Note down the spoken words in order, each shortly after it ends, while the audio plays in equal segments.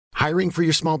Hiring for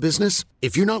your small business?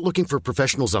 If you're not looking for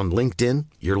professionals on LinkedIn,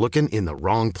 you're looking in the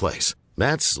wrong place.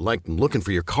 That's like looking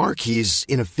for your car keys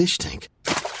in a fish tank.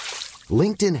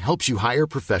 LinkedIn helps you hire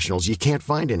professionals you can't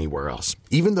find anywhere else,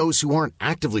 even those who aren't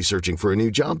actively searching for a new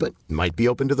job but might be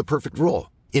open to the perfect role.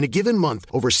 In a given month,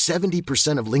 over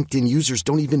 70% of LinkedIn users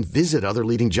don't even visit other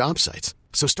leading job sites.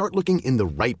 So start looking in the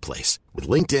right place. With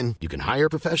LinkedIn, you can hire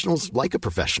professionals like a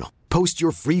professional. Post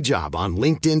your free job on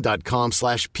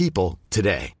linkedin.com/people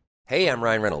today. Hey, I'm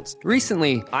Ryan Reynolds.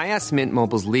 Recently, I asked Mint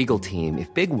Mobile's legal team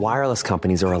if big wireless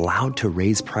companies are allowed to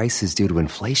raise prices due to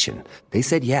inflation. They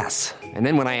said yes. And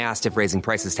then when I asked if raising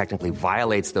prices technically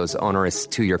violates those onerous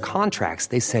 2-year contracts,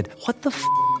 they said, "What the f***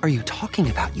 are you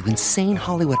talking about, you insane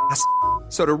Hollywood ass?"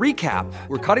 So to recap,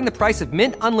 we're cutting the price of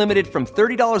Mint Unlimited from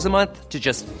 $30 a month to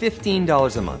just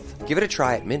 $15 a month. Give it a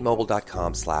try at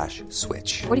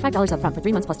mintmobile.com/switch. $45 up front for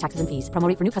 3 months plus taxes and fees. Promo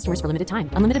rate for new customers for limited time.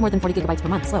 Unlimited more than 40 gigabytes per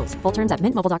month. Slows full terms at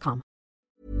mintmobile.com.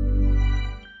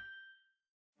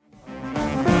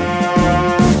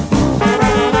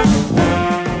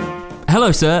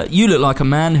 Hello, sir. You look like a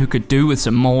man who could do with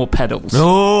some more pedals.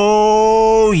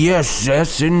 Oh,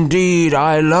 yes, indeed.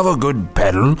 I love a good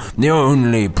pedal. The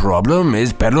only problem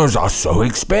is pedals are so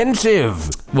expensive.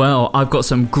 Well, I've got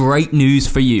some great news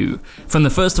for you. From the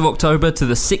 1st of October to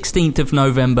the 16th of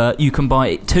November, you can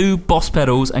buy 2 Boss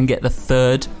pedals and get the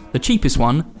third, the cheapest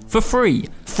one, for free.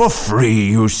 For free,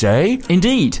 you say?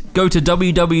 Indeed. Go to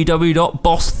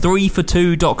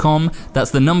www.boss3for2.com.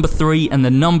 That's the number 3 and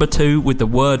the number 2 with the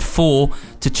word 4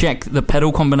 to check the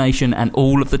pedal combination and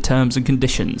all of the terms and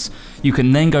conditions. You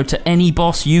can then go to any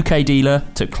Boss UK dealer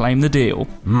to claim the deal.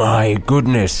 My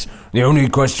goodness. The only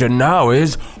question now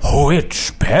is,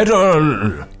 which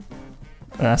pedal?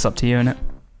 That's up to you, innit?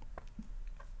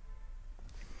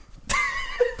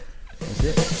 That's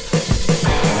it.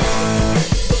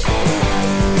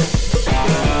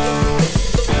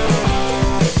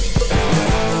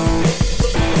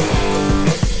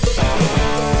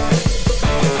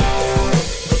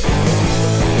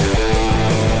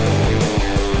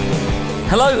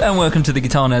 Hello and welcome to the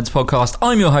Guitar Nerds podcast.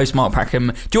 I'm your host, Mark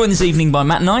Packham, joined this evening by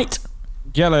Matt Knight.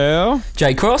 Hello.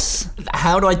 Jay Cross.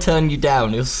 How do I turn you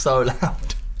down? You're so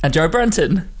loud. And Joe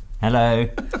Branton. Hello.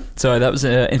 Sorry, that was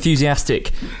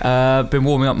enthusiastic. Been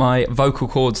warming up my vocal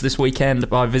cords this weekend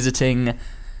by visiting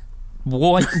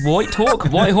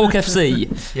Whitehawk FC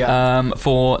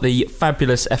for the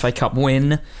fabulous FA Cup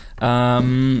win.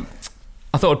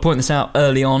 I thought I'd point this out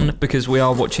early on because we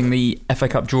are watching the FA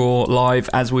Cup draw live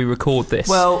as we record this.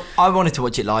 Well, I wanted to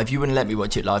watch it live. You wouldn't let me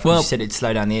watch it live because you said it'd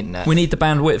slow down the internet. We need the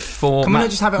bandwidth for Can we not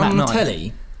just have it on the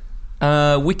telly?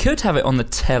 We could have it on the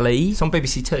telly. It's on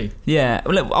BBC Two. Yeah,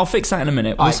 well, I'll fix that in a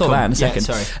minute. We'll sort that in a second.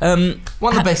 Sorry.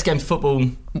 One of the best games of football.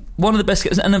 One of the best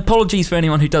games, and apologies for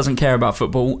anyone who doesn't care about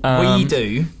football. We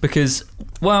do. Because,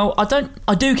 well, I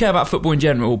do care about football in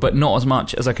general, but not as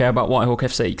much as I care about Whitehawk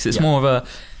FC, because it's more of a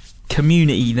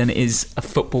community than it is a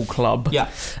football club. Yeah.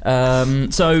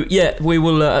 So yeah, we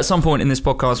will at some point in this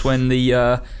podcast when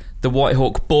the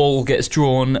Whitehawk ball gets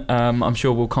drawn, I'm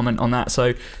sure we'll comment on that.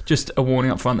 So just a warning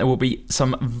up front, there will be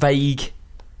some vague,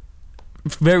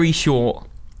 very short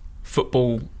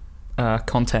football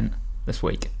content this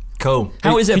week. Cool.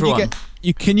 How is everyone?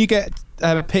 Can you get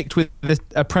picked with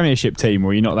a Premiership team,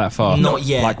 or are you not that far? Not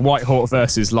yet. Like Whitehawk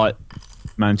versus like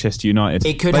Manchester United.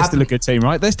 It could They're happen. still a good team,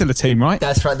 right? They're still a team, right?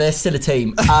 That's right. They're still a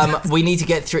team. We need to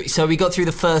get through. So we got through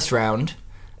the first round,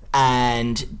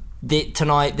 and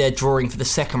tonight they're drawing for the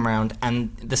second round, and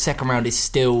the second round is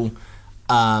still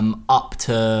up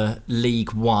to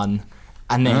League One,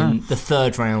 and then the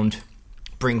third round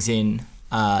brings in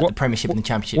the Premiership and the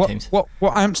Championship teams.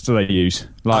 What amps do they use?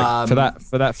 Like for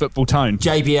that football tone?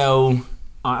 JBL.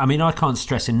 I mean, I can't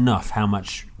stress enough how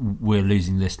much we're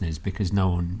losing listeners because no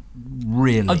one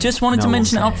really. I just wanted to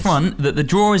mention it up front that the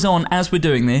draw is on as we're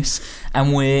doing this,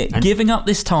 and we're giving up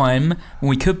this time when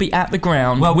we could be at the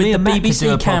ground with the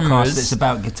BBC cameras. It's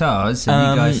about guitars, and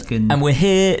you guys can. And we're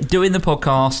here doing the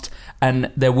podcast,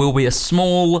 and there will be a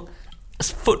small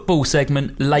football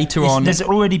segment later on. There's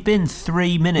already been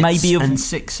 3 minutes maybe and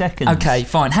 6 seconds. Okay,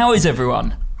 fine. How is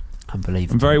everyone?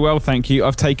 Unbelievable. I'm very well, thank you.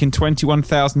 I've taken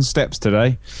 21,000 steps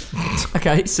today.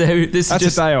 Okay, so this That's is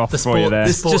just a day off for you there.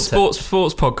 This is just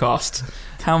sports podcast.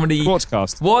 How many?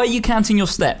 Sportscast. Why are you counting your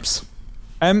steps?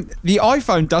 The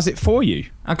iPhone does it for you.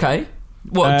 Okay.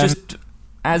 What? Just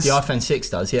as the iPhone 6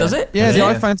 does, yeah. Does it? Yeah, the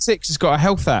iPhone 6 has got a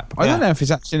health app. I don't know if it's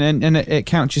actually, and it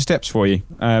counts your steps for you.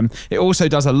 It also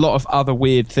does a lot of other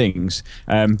weird things.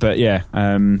 But yeah,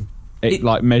 it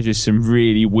like measures some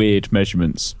really weird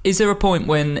measurements. Is there a point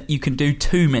when you can do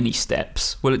too many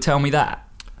steps? Will it tell me that?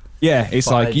 Yeah, it's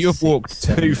 5, like you have walked 6,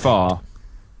 7, too far.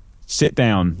 sit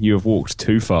down. You have walked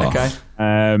too far. Okay.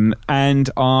 And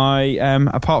I,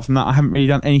 apart from that, I haven't really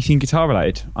done anything guitar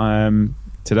related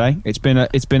today. It's been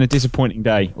a disappointing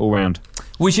day all round.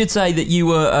 We should say that you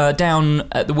were down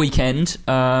at the weekend.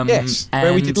 Yes,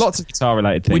 where we did lots of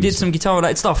guitar-related things. We did some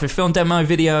guitar-related stuff. We filmed demo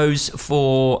videos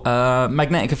for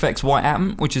Magnetic Effects White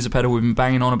Atom, which is a pedal we've been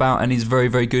banging on about and is very,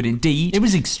 very good indeed. It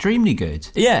was extremely good.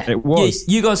 Yeah. It was.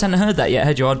 You guys hadn't heard that yet,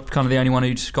 had you? I'm kind of the only one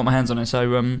who'd got my hands on it. So,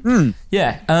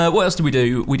 yeah. What else did we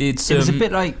do? We did some... It was a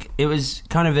bit like... It was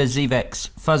kind of a Zevex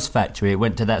Fuzz Factory. It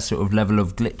went to that sort of level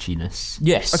of glitchiness.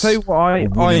 Yes. I'll tell you what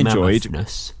I enjoyed...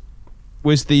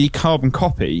 was the Carbon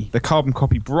Copy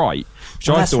Bright, which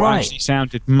I thought actually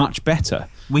sounded much better.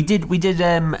 We did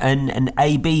an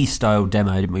AB style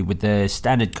demo, didn't we, with the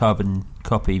standard Carbon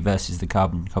Copy versus the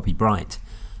Carbon Copy Bright,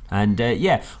 and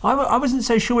I wasn't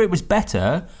so sure it was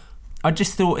better. I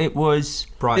just thought it was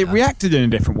brighter. It reacted in a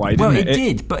different way, didn't it? Well, it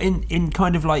did, but in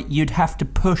kind of like you'd have to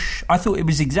push. I thought it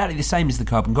was exactly the same as the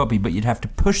Carbon Copy, but you'd have to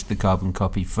push the Carbon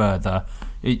Copy further.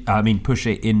 Push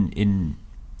it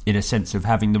in a sense of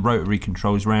having the rotary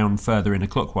controls round further in a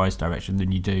clockwise direction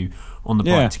than you do on the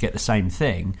Bright to get the same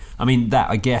thing. I mean, that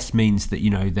I guess means that,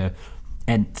 the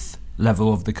nth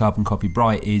level of the Carbon Copy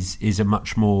Bright is a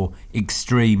much more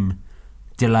extreme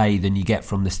delay than you get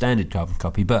from the standard Carbon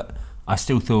Copy, but I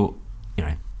still thought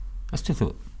I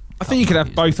think you could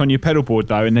have both on your pedal board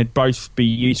though, and they'd both be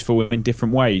useful in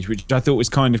different ways, which I thought was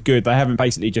kind of good. They haven't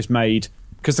basically just made,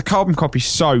 because the Carbon Copy's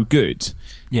so good.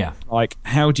 Yeah. Like,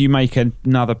 how do you make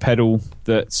another pedal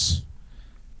that's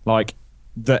like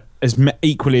that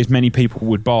equally as many people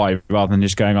would buy, rather than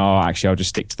just going, actually I'll just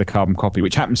stick to the Carbon Copy,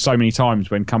 which happens so many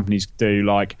times when companies do,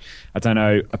 like, I don't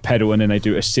know, a pedal and then they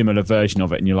do a similar version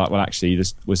of it, and you're like, well, actually,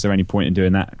 was there any point in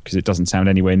doing that? Because it doesn't sound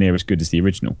anywhere near as good as the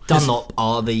original. Dunlop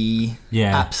are the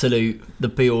absolute, the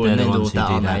be-all and end-all of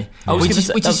that, aren't they? Yeah.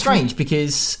 Which is strange,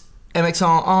 because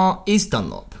MXR is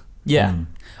Dunlop. Yeah.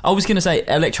 I was going to say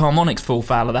Electro-Harmonix fall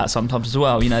foul of that sometimes as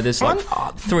well. There's like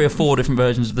 3 or 4 different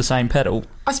versions of the same pedal.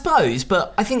 I suppose,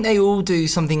 but I think they all do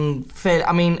something fair.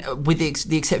 I mean, with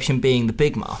the exception being the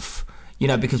Big Muff,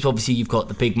 because obviously you've got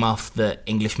the Big Muff, the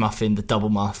English Muffin, the Double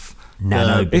Muff,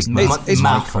 it's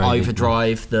Muff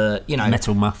Overdrive, the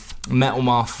Metal Muff, Metal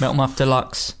Muff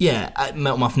Deluxe,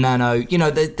 Metal Muff Nano.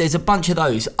 There's a bunch of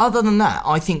those. Other than that,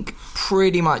 I think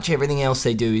pretty much everything else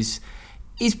they do is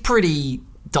pretty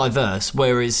diverse,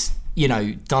 whereas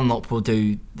Dunlop will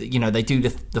do they do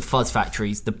the Fuzz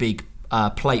Factories, the big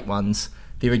plate ones,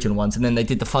 the original ones, and then they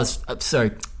did the Fuzz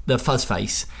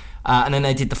Face, and then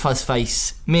they did the Fuzz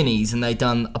Face Minis, and they've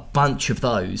done a bunch of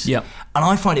those. And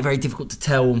I find it very difficult to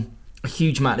tell a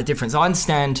huge amount of difference. I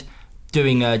understand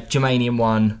doing a Germanium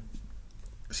one,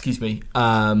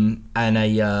 and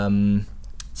a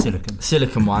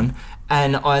silicon one,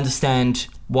 and I understand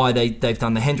why they've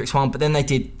done the Hendrix one, but then they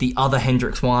did the other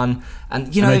Hendrix one, and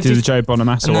they did the Joe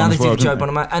Bonamassa one. Now they did the Joe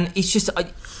Bonamassa, and it's just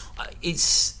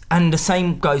and the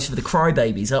same goes for the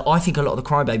Crybabies. I think a lot of the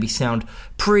Crybabies sound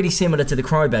pretty similar to the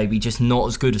Crybaby, just not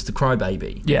as good as the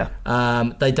Crybaby. Yeah.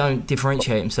 They don't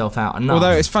differentiate themselves out enough.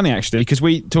 Although it's funny actually, because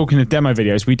talking of demo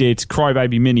videos, we did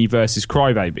Crybaby Mini versus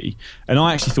Crybaby, and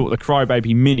I actually thought the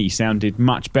Crybaby Mini sounded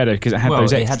much better because it had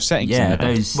those extra settings. Yeah, in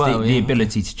it. the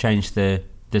ability to change the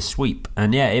sweep,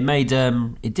 and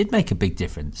it did make a big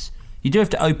difference. You do have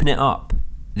to open it up,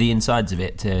 the insides of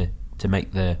it, to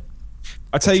make the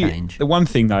I tell you, the one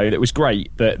thing though that was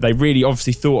great that they really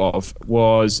obviously thought of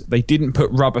was they didn't put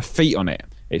rubber feet on it.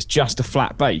 It's just a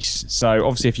flat base. So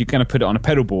obviously, if you're going to put it on a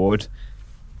pedal board,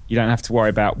 you don't have to worry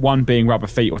about 1 being rubber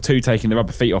feet or 2 taking the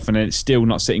rubber feet off, and then it's still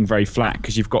not sitting very flat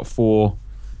because you've got 4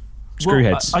 screw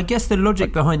heads. I guess the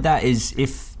logic behind that is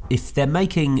if they're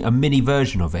making a mini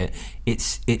version of it,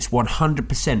 it's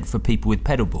 100% for people with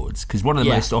pedal boards, because one of the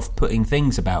most off-putting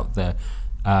things about the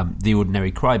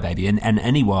ordinary Crybaby and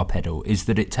any wah pedal is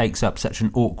that it takes up such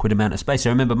an awkward amount of space. I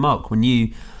remember, Mark, when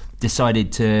you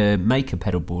decided to make a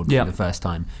pedal board for the first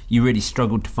time, you really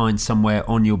struggled to find somewhere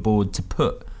on your board to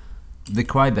put the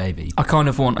Crybaby. I kind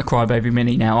of want a Crybaby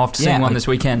Mini now after seeing one this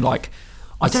weekend. Like,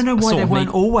 I don't know why they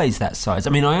weren't always that size. I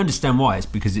mean, I understand why. It's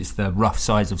because it's the rough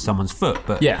size of someone's foot,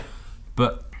 but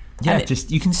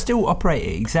you can still operate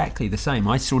it exactly the same.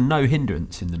 I saw no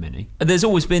hindrance in the Mini. There's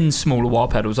always been smaller wah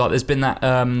pedals. Like there's been that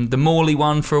the Morley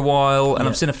one for a while, and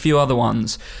I've seen a few other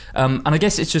ones. And I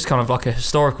guess it's just kind of like a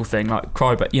historical thing. Like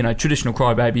traditional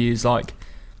Crybaby is like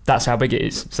that's how big it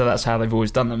is. So that's how they've always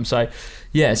done them. So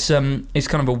yeah, it's kind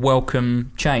of a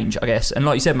welcome change, I guess. And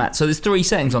like you said, Matt, so there's 3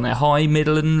 settings on there: high,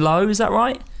 middle, and low. Is that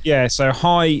right? Yeah, so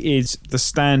high is the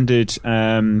standard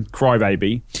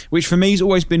Crybaby, which for me has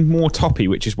always been more toppy,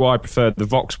 which is why I prefer the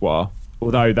Vox wah.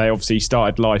 although they obviously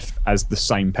started life as the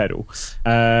same pedal.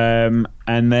 And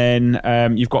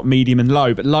then you've got medium and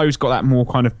low, but low's got that more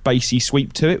kind of bassy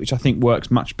sweep to it, which I think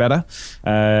works much better.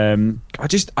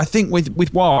 I think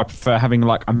with Wah, I prefer having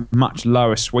like a much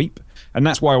lower sweep, and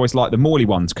that's why I always like the Morley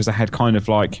ones, because they had kind of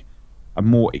like a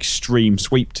more extreme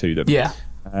sweep to them. Yeah.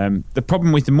 The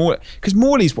problem with the Morley, because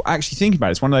Morley's, actually thinking about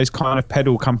it, it's one of those kind of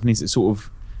pedal companies that sort of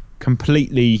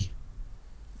completely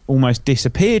almost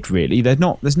disappeared, really.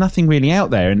 There's nothing really out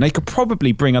there, and they could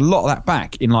probably bring a lot of that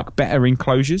back in like better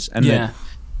enclosures, and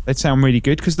they'd sound really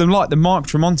good, because the Mark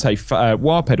Tremonti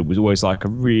wah pedal was always like a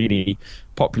really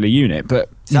popular unit, but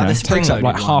it takes up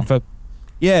like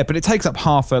it takes up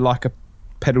half a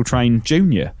pedal train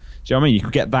Junior. Do you know what I mean? You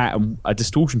could get that and a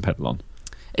distortion pedal on.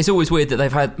 It's always weird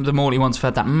that the Morley ones have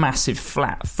had that massive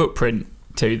flat footprint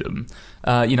to them,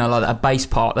 like that bass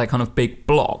part, that kind of big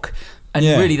block. And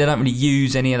really, they don't really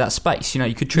use any of that space.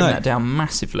 You could trim that down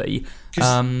massively.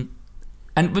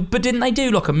 But didn't they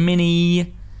do like a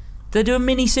mini? They do a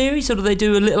mini series, or do they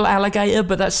do a little alligator?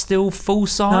 But that's still full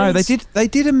size. No, they did. They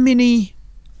did a mini.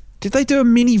 Did they do a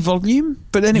mini volume?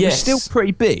 But then it was still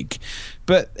pretty big.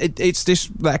 But it's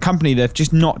that company. They've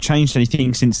just not changed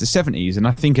anything since the 70s, and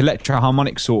I think Electro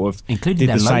Harmonix sort of including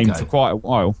did the same for quite a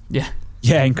while.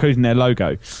 Yeah, including their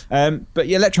logo. But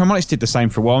Electro Harmonix did the same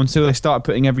for a while until they started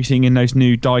putting everything in those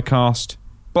new die-cast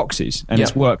boxes, and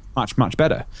it's worked much, much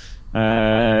better.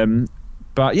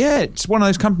 But yeah, it's one of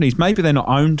those companies. Maybe they're not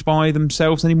owned by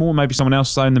themselves anymore. Maybe someone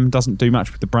else owns them, doesn't do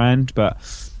much with the brand. But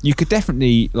you could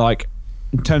definitely, like,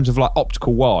 in terms of like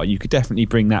optical wah, you could definitely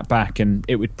bring that back, and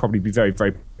it would probably be very,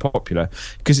 very popular,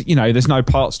 because there's no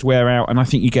parts to wear out, and I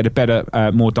think you get a better,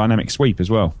 more dynamic sweep as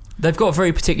well. They've got a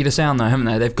very particular sound though, haven't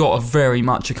they? They've got a very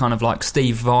much a kind of like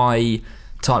Steve Vai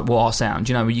type wah sound,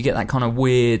 where you get that kind of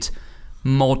weird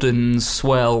modern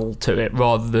swell to it,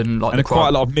 rather than like... And quite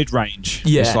a lot of mid-range.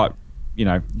 Yeah. It's like,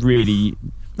 really...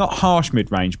 Not harsh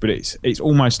mid-range, but it's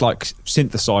almost like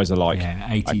synthesizer-like. Yeah,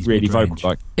 80s like really mid-range.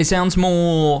 vocal-like. It sounds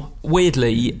more...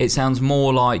 Weirdly, it sounds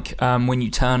more like when you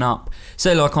turn up...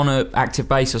 Say like on an active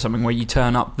bass or something, where you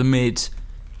turn up the mid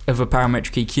of a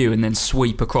parametric EQ and then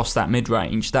sweep across that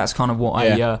mid-range. That's kind of what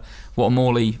a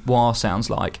Morley wah sounds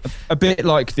like. A bit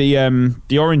like the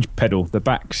orange pedal, the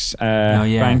Bax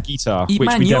band guitar, which we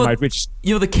demoed.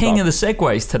 You're the king of the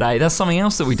segues today. That's something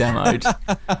else that we demoed.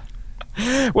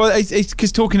 Well, it's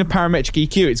because talking of parametric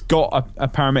EQ, it's got a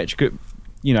parametric,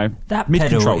 that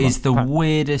mid-controller. pedal is the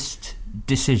weirdest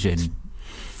decision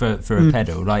for a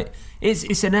pedal. Like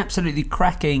it's an absolutely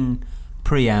cracking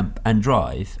preamp and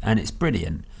drive, and it's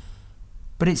brilliant,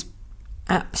 but it's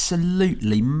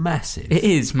absolutely massive. It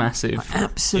is massive,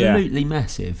 absolutely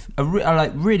massive.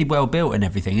 Like really well built and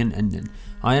everything, and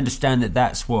I understand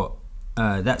that's what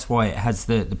that's why it has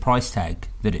the price tag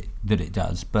that it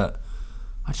does, but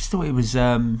I just thought it was...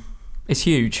 it's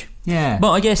huge. Yeah.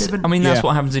 But I guess, that's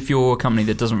what happens if you're a company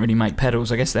that doesn't really make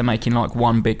pedals. I guess they're making like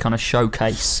one big kind of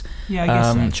showcase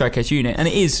showcase unit. And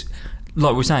it is,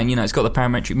 like we're saying, it's got the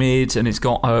parametric mids, and it's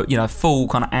got a full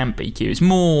kind of amp EQ. It's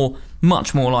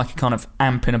much more like a kind of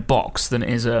amp in a box than it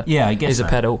is a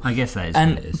pedal. I guess that is.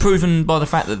 And what it is. Proven by the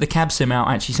fact that the cab sim out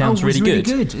actually sounds really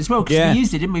good as well, because we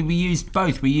used it, didn't we? We used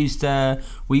both. We used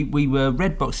we were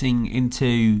red boxing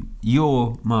into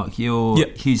your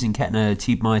Hughes and Kettner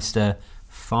Tubemeister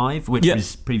 5, which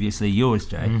was previously yours,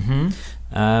 Jay.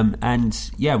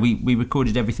 And we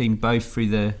recorded everything both through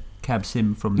the cab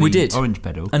sim from the orange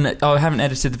pedal. And I haven't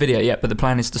edited the video yet, but the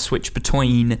plan is to switch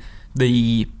between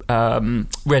the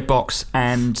red box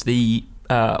and the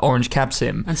orange cab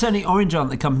sim. And certainly Orange aren't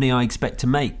the company I expect to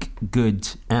make good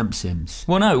amp sims.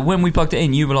 Well, no, when we plugged it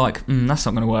in, you were like, that's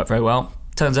not going to work very well.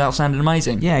 Turns out it sounded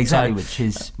amazing. Yeah, exactly,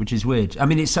 which is weird. I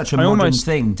mean, it's such a modern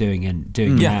thing doing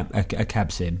a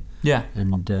cab sim. Yeah.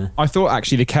 And I thought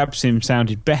actually the cab sim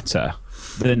sounded better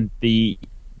than the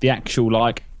actual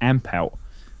like amp out.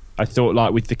 I thought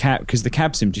like with the cab, because the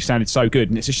cab sim just sounded so good,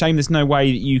 and it's a shame there's no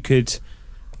way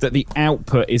that the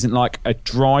output isn't like a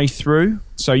drive through,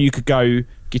 so you could go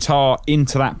guitar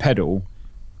into that pedal,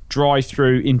 drive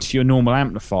through into your normal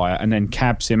amplifier, and then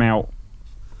cab sim out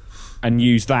and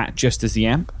use that just as the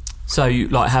amp. So you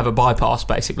like have a bypass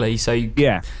basically, so you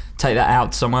take that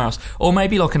out somewhere else. Or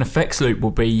maybe like an effects loop will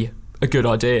be a good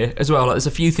idea as well. Like there's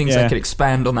a few things they could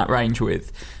expand on that range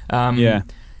with.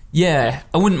 Yeah,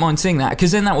 I wouldn't mind seeing that,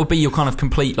 because then that would be your kind of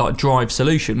complete like drive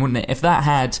solution, wouldn't it? If that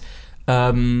had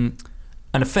an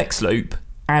effects loop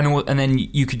and then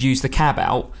you could use the cab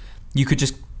out, you could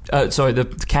just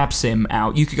the cab sim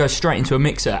out, you could go straight into a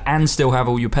mixer and still have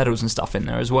all your pedals and stuff in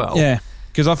there as well. Yeah,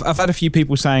 because I've had a few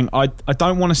people saying I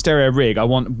don't want a stereo rig, I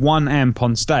want one amp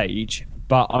on stage,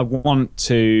 but I want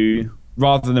to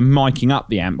rather than miking up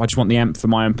the amp, I just want the amp for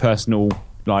my own personal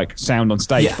like sound on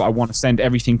stage. Yeah. But I want to send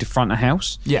everything to front of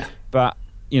house. Yeah. But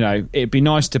it'd be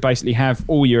nice to basically have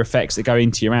all your effects that go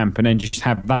into your amp, and then just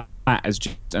have that as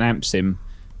just an amp sim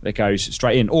that goes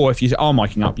straight in. Or if you are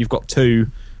miking up, you've got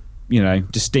two,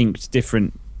 distinct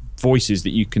different voices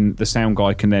that the sound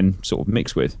guy can then sort of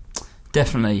mix with.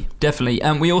 Definitely.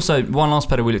 And we also, one last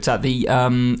pedal we looked at,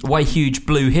 the Way Huge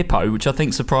Blue Hippo, which I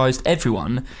think surprised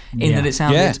everyone in that it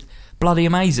sounded bloody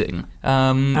amazing.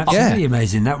 Absolutely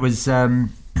amazing. That was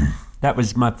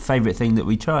my favourite thing that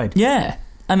we tried. Yeah.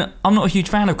 And I'm not a huge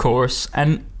fan of chorus,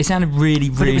 and it sounded really,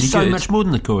 but really it was so good. much more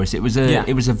than the chorus. It was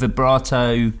a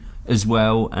vibrato as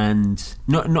well, and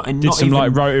not some even,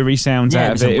 like rotary sounds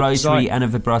out of it. It was a rotary like, and a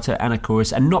vibrato and a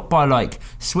chorus, and not by like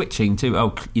switching to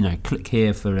click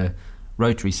here for a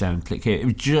rotary sound, click here. It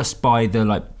was just by the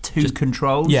like two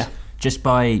controls. Yeah. Just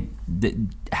by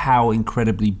how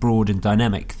incredibly broad and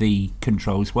dynamic the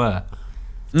controls were.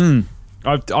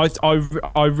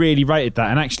 I really rated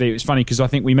that, and actually it was funny because I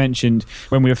think we mentioned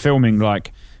when we were filming,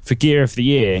 like for Gear of the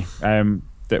Year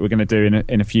that we're going to do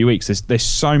in a few weeks. There's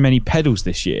so many pedals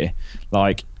this year.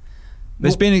 Like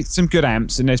there's been some good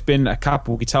amps and there's been a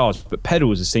couple guitars, but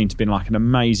pedals have seemed to have been like an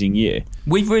amazing year.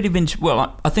 We've really been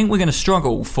I think we're going to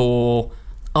struggle for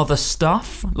other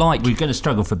stuff. Like we're going to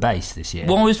struggle for bass this year.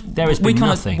 Well, there has been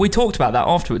nothing. We talked about that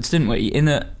afterwards, didn't we? In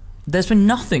that there's been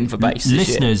nothing for bass this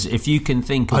Listeners, year. if you can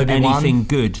think of Obi-Wan. anything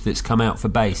good that's come out for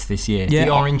bass this year. Yeah,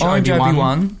 the Orange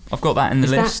Obi-Wan. I've got that in the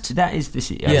list. That is this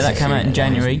year. Yeah, that came out in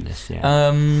January. That's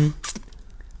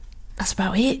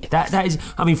about it. That is.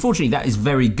 I mean, fortunately, that is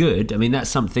very good. I mean, that's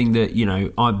something that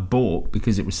I bought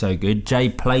because it was so good. Jay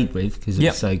played with because it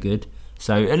was so good.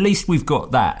 So at least we've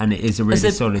got that, and it is a really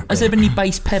solid. Has there been any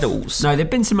bass pedals? No, there've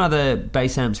been some other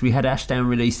bass amps. We had Ashdown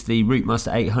release the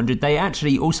Rootmaster 800. They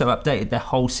actually also updated their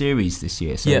whole series this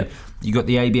year. So you got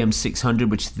the ABM 600,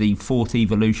 which is the fourth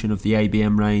evolution of the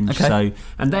ABM range. Okay. So,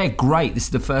 and they're great. This is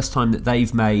the first time that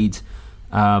they've made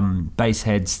bass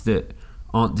heads that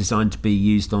aren't designed to be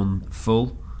used on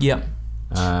full. Yeah.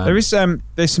 There's some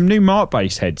new Mark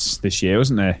bass heads this year,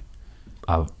 wasn't there?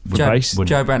 Oh,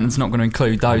 Joe Brandon's not going to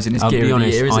include those in his Gear of the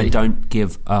Year, is he? I don't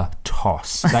give a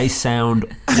toss. They sound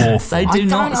awful. They do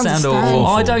not sound awful.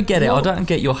 I don't get it. What? I don't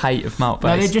get your hate of Mark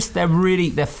bass. No,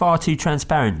 they're far too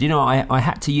transparent. I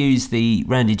had to use the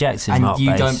Randy Jackson and Mark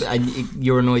bass. And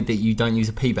you're annoyed that you don't use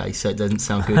a P bass, so it doesn't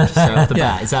sound good straight off the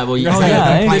bat. Is that what you're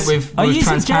saying? With I use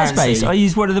a jazz transparency? bass. I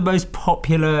use one of the most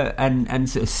popular and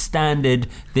sort of standard.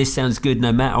 This sounds good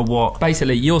no matter what.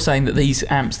 Basically, you're saying that these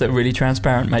amps that are really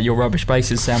transparent make your rubbish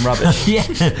basses sound rubbish. Yeah.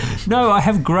 No, I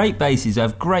have great basses. I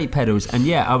have great pedals, and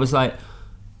I was like,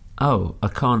 oh, I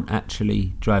can't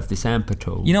actually drive this amp at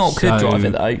all. You know what could drive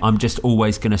it though? I'm just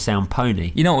always going to sound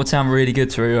pony. You know what would sound really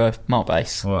good through a Mark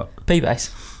bass? What? P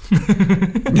bass.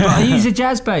 But I use a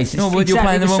jazz bass. No, but you're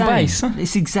playing the wrong bass.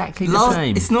 It's exactly the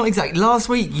same. It's not exactly. Last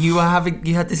week you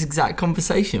had this exact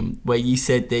conversation where you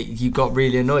said that you got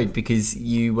really annoyed because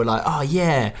you were like, oh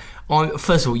yeah.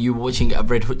 First of all, you were watching a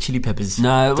Red Hot Chili Peppers.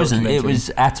 No, it wasn't. It documentary. was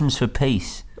Atoms for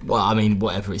Peace. Well, I mean,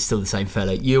 whatever. It's still the same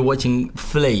fella. You were watching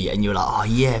Flea, and you were like, "Oh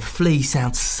yeah, Flea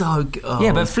sounds so good." Oh,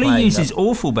 yeah, but Flea uses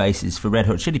awful basses for Red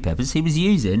Hot Chili Peppers. He was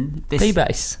using this P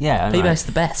bass. Yeah, P bass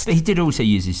the best. But he did also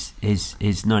use his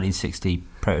 1960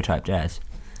 prototype jazz.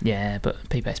 Yeah, but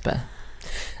P bass better.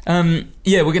 We're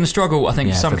going to struggle, I think,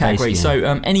 for some categories. Bass,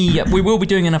 yeah. So we will be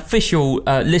doing an official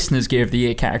listeners' Gear of the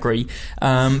Year category.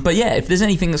 But yeah, if there's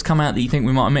anything that's come out that you think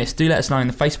we might have missed, do let us know in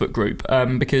the Facebook group.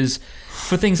 Because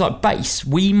for things like bass,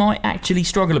 we might actually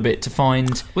struggle a bit to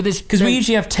find. Because we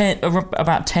usually have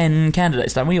about 10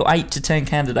 candidates, don't we? Or 8 to 10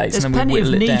 candidates, and then we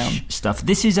whittle it down. Stuff.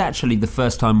 This is actually the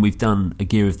first time we've done a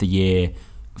Gear of the Year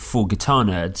for guitar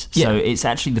nerds, so it's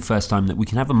actually the first time that we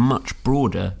can have a much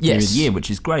broader Gear of the Year,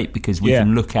 which is great because we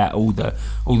can look at all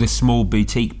the small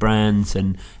boutique brands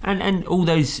and all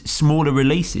those smaller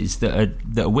releases that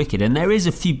are wicked. And there is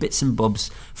a few bits and bobs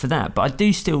for that, but I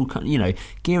do still,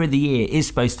 Gear of the Year is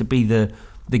supposed to be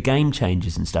the game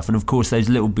changers and stuff. And of course, those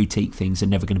little boutique things are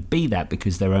never going to be that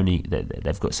because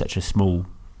they've got such a small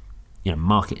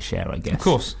market share, I guess. Of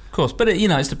course. But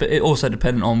it's also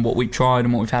dependent on what we've tried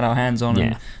and what we've had our hands on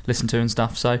and listened to and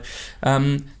stuff. So, I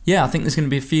think there's going to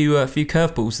be a few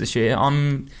curveballs this year.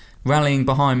 I'm rallying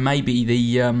behind maybe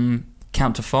the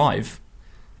count to 5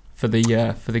 for the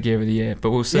Gear of the Year,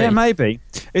 but we'll see. Yeah, maybe.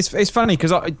 It's funny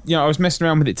because I was messing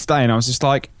around with it today and I was just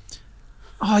like,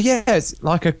 oh yeah, it's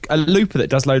like a looper that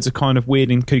does loads of kind of weird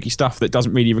and kooky stuff that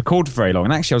doesn't really record for very long.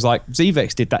 And actually I was like,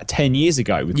 Zevex did that 10 years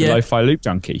ago with the Lo-Fi Loop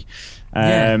Junkie.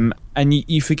 And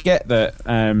you forget that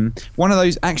they're one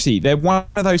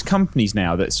of those companies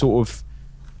now that sort of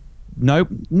no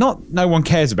one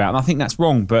cares about. And I think that's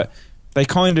wrong, but they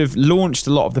kind of launched a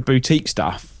lot of the boutique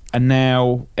stuff, and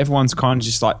now everyone's kind of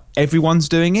just like, everyone's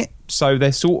doing it. So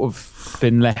they're sort of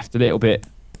been left a little bit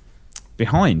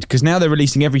behind, because now they're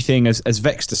releasing everything as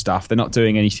Vexter stuff. They're not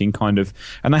doing anything kind of,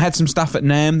 and they had some stuff at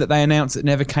NAMM that they announced that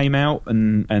never came out,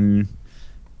 and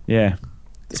yeah.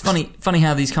 It's funny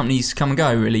how these companies come and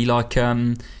go, really. Like,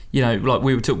 like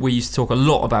we used to talk a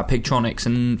lot about Pigtronics,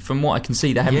 and from what I can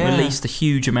see, they haven't released a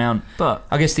huge amount. But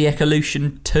I guess the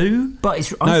Ecolution 2.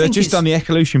 But they've just done the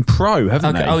Ecolution Pro,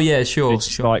 haven't they? Oh yeah, sure.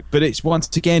 Like, but it's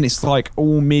once again, it's like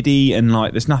all MIDI, and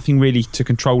like there's nothing really to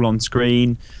control on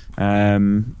screen.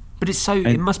 But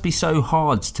it must be so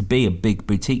hard to be a big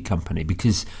boutique company,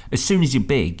 because as soon as you're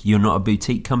big, you're not a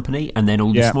boutique company, and then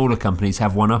all the smaller companies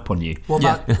have one up on you. What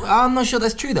about? I'm not sure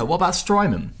that's true though. What about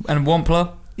Strymon and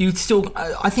Wampler? You'd still,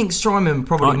 I think Strymon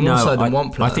probably more so than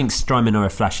Wampler. I think Strymon are a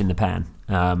flash in the pan.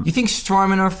 You think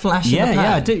Strymon are a flash in the pan?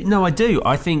 Yeah, I do. No, I do.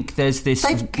 I think there's this.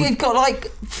 They've got like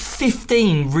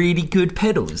 15 really good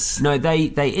pedals. No,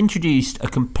 they introduced a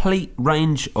complete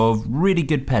range of really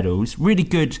good pedals,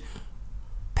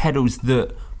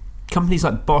 that companies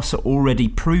like Boss are already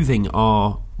proving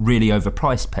are really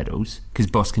overpriced pedals, because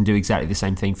Boss can do exactly the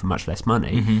same thing for much less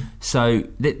money. Mm-hmm. So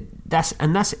that's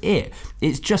it.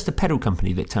 It's just a pedal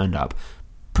company that turned up,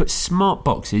 put smart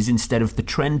boxes instead of the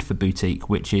trend for boutique,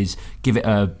 which is give it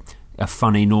a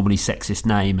funny, normally sexist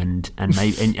name and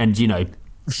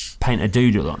paint a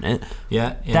doodle on it.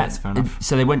 Yeah, that's fair enough.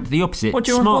 So they went the opposite. What's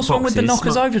wrong with the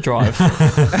Knockers Overdrive?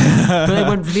 But they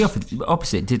went for the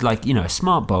opposite. Did a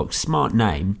smart box, smart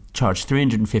name, charged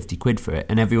 350 quid for it,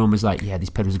 and everyone was like, yeah, these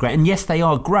pedals are great. And yes, they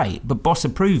are great, but Boss are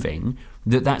proving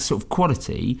that sort of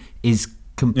quality is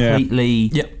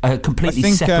completely a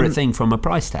completely separate thing from a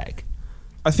price tag.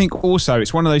 I think also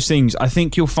it's one of those things, I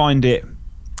think you'll find it,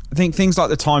 I think things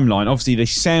like the Timeline, obviously they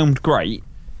sound great,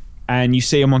 and you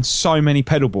see them on so many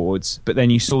pedal boards, but then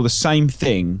you saw the same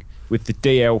thing with the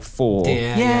DL4.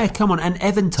 Yeah, come on, and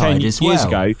Eventide as well. Years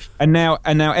ago, and now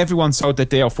everyone sold their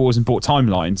DL4s and bought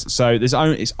Timelines. So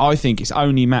I think it's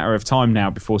only a matter of time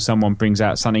now before someone brings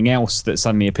out something else that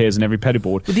suddenly appears on every pedal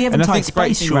board. But the Eventide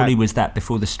Space surely was that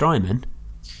before the Strymon.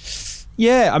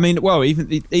 Yeah, I mean, well,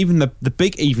 even the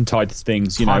big Eventide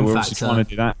things, we're obviously trying to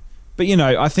do that. But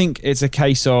I think it's a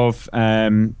case of.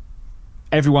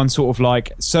 Everyone sort of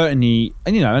like certainly,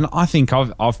 and I think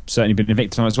I've certainly been a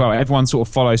victim as well. Everyone sort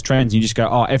of follows trends, and you just go,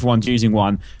 oh, everyone's using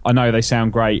one. I know they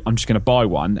sound great. I'm just going to buy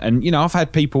one. And I've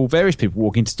had various people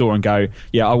walk into the store and go,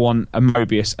 yeah, I want a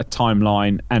Mobius, a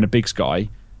Timeline, and a Big Sky,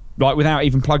 like without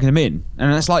even plugging them in,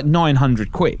 and that's like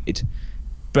 900 quid.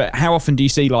 But how often do you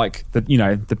see like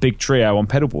the big trio on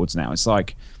pedal boards now? It's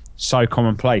like so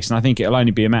commonplace, and I think it'll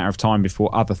only be a matter of time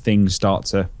before other things start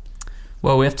to.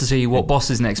 Well, we have to see what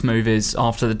Boss's next move is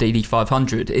after the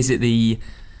DD500. Is it the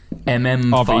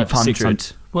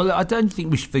MM500? Well, I don't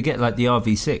think we should forget like the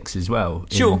RV6 as well.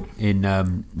 Sure. The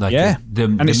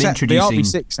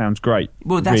RV6 sounds great.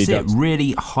 Well, that's it.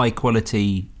 Really high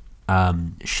quality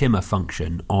shimmer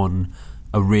function on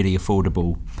a really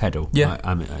affordable pedal. Yeah.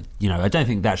 I don't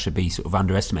think that should be sort of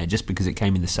underestimated just because it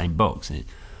came in the same box. And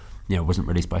it wasn't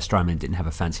released by Strymon, it didn't have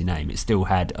a fancy name. It still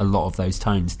had a lot of those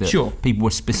tones that people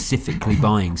were specifically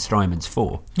buying Strymons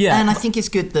for. Yeah, and I think it's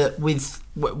good that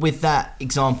with that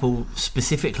example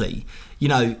specifically,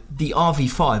 the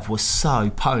RV5 was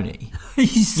so pony. You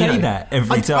say that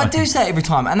every time. I do say it every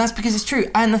time, and that's because it's true.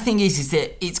 And the thing is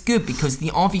that it's good because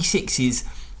the RV6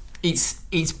 is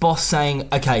it's Boss saying,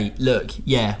 okay, look,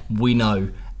 yeah, we know,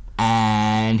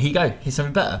 and here you go, here's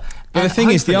something better. But and the thing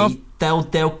is,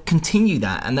 they'll continue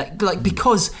that, and that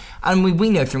because we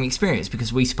know from experience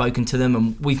because we've spoken to them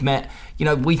and we've met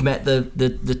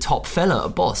the top fella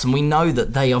at Boss, and we know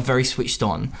that they are very switched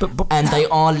on, and they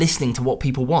are listening to what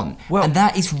people want, and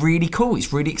that is really cool.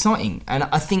 It's really exciting, and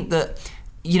I think that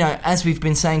as we've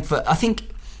been saying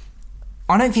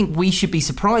I don't think we should be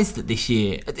surprised that this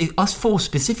year, us four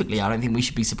specifically, I don't think we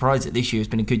should be surprised that this year has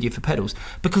been a good year for pedals,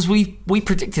 because we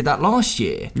predicted that last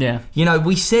year. Yeah.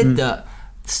 We said that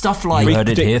stuff like... You heard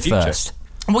it here first.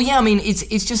 Well, yeah, I mean,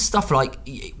 it's just stuff like...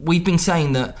 We've been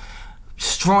saying that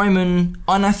Strymon,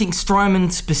 and I think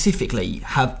Strymon specifically,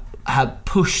 have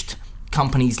pushed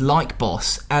companies like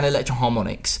Boss and Electro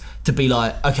Harmonix to be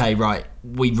like, okay, right,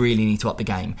 we really need to up the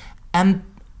game. And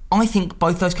I think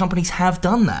both those companies have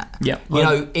done that. Yeah.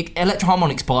 Electro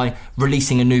Harmonix by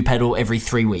releasing a new pedal every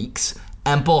 3 weeks,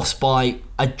 and Boss by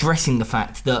addressing the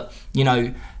fact that,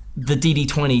 the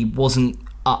DD20 wasn't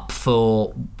up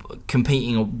for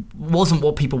competing or wasn't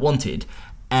what people wanted,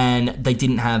 and they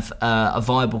didn't have a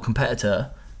viable competitor,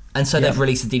 and so they've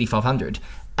released the DD500.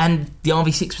 And the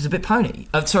RV6 was a bit pony.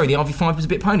 The RV5 was a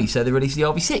bit pony, so they released the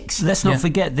RV6. Let's not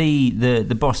forget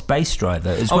the Boss bass driver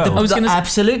as well. I was gonna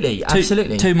absolutely.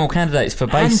 Two more candidates for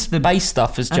bass. The bass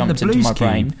stuff has jumped into my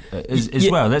brain as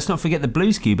well. Let's not forget the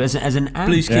Blues Cube as an amp.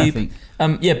 Blues Cube.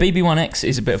 BB1X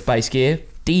is a bit of bass gear.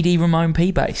 DD Ramone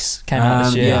P bass came out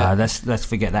this year. Yeah, let's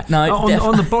forget that. No,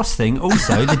 on the Boss thing,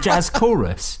 also the Jazz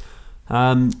Chorus.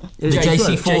 The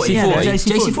JC40.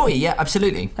 JC40, yeah,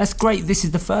 absolutely. That's great. This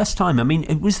is the first time. I mean,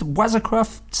 it was the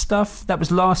Wazacraft stuff. That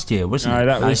was last year, wasn't it? No,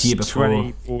 that was year before.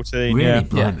 2014. Really?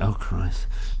 Yeah. Oh, Christ.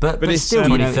 But it's still,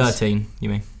 2013, you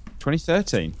mean?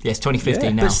 2013. Yes,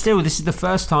 2015 now. But still, this is the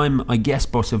first time I guess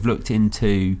Boss have looked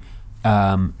into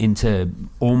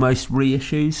almost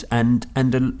reissues, and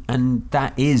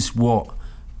that is what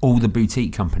all the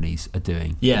boutique companies are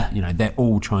doing. Yeah, they're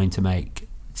all trying to make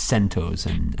Centaurs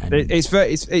and it's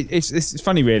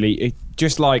funny, really.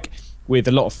 Just like with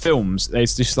a lot of films,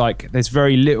 there's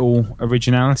very little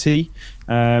originality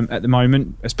at the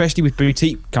moment, especially with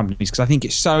boutique companies, because I think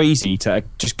it's so easy to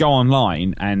just go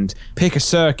online and pick a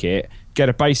circuit, get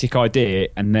a basic idea,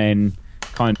 and then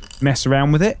kind of mess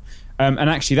around with it. And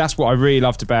actually, that's what I really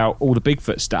loved about all the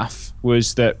Bigfoot stuff,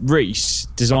 was that Reese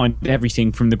designed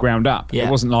everything from the ground up. Yeah.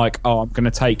 It wasn't like, I'm going to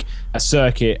take a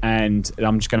circuit and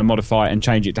I'm just going to modify it and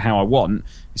change it to how I want.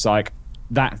 It's like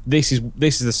that. This is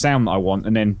the sound that I want,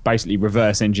 and then basically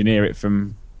reverse engineer it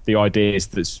from the ideas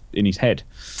that's in his head,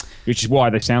 which is why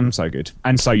they sound so good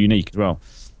and so unique as well.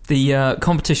 The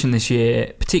competition this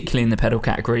year, particularly in the pedal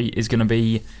category, is going to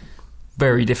be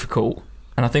very difficult,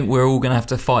 and I think we're all going to have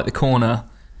to fight the corner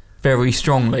very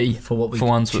strongly for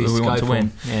ones that we want to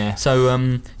win. Yeah. So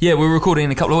we're recording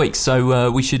in a couple of weeks,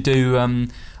 so we should do.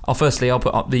 I'll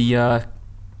put up the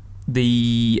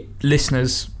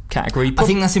listeners category. I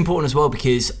think that's important as well,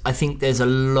 because I think there's a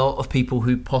lot of people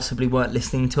who possibly weren't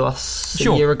listening to us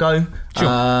a year ago. Sure.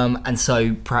 And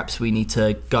so perhaps we need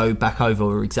to go back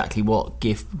over exactly what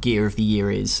gear of the year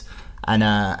is, and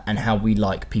how we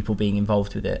like people being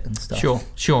involved with it and stuff.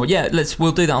 Sure. Yeah,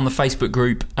 we'll do that on the Facebook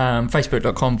group,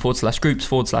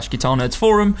 facebook.com/groups/Guitar Nerds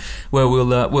Forum, where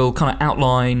we'll kind of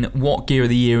outline what gear of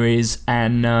the year is,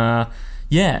 and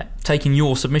taking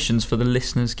your submissions for the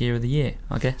listeners' gear of the year,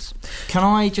 I guess. Can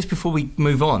I, just before we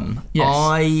move on? Yes.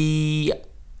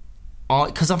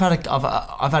 Because I've had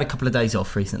a couple of days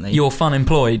off recently. You're fun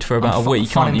employed for about a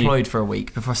week, aren't you? Employed for a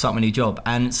week before I start my new job,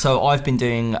 and so I've been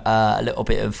doing a little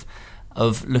bit of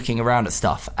looking around at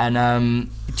stuff, and I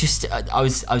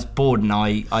was bored, and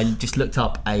I just looked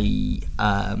up I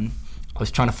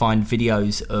was trying to find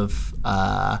videos of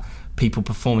people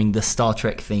performing the Star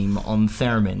Trek theme on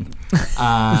theremin,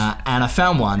 and I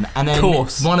found one, and then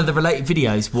one of the related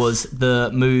videos was the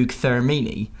Moog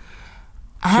Theramini.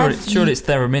 Sure, it's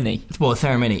Theramini. Well,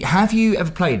 Theramini. Have you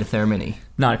ever played a Theramini?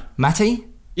 No. Matty?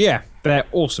 Yeah, they're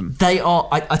awesome. They are.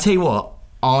 I tell you what,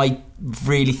 I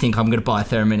really think I'm going to buy a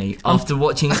Theramini after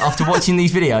watching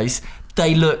these videos.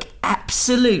 They look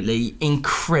absolutely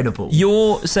incredible.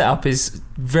 Your setup is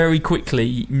very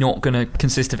quickly not going to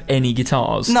consist of any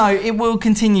guitars. No, it will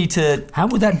continue to. How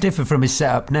would that differ from his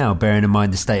setup now, bearing in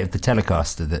mind the state of the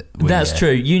Telecaster? That's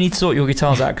true. You need to sort your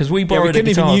guitars out, because we borrowed we didn't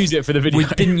even use it for the video. We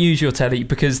didn't use your telly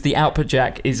because the output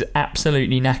jack is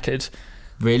absolutely knackered.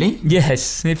 Really?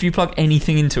 Yes. If you plug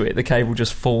anything into it, the cable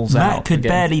just falls out. Matt could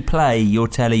barely play your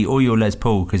telly or your Les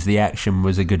Paul because the action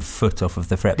was a good foot off of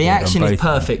the fretboard. The action is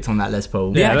perfect on that Les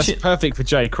Paul. Yeah, that's perfect for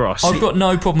J Cross. I've got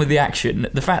no problem with the action.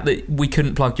 The fact that we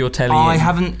couldn't plug your telly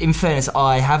in fairness,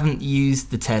 I haven't used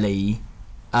the telly.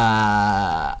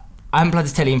 I haven't plugged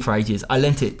the telly in for ages. I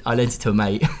lent it to a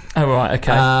mate. Oh right,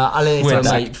 okay. I lent it to a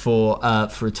mate for a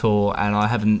tour, and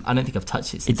I don't think I've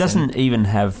touched it since. It doesn't even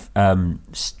have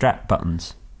strap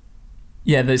buttons.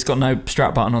 Yeah, it's got no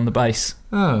strap button on the bass.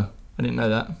 Oh, I didn't know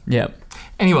that. Yeah.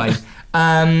 Anyway,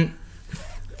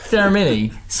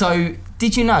 Theramini. So,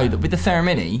 did you know that with the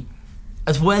Theramini,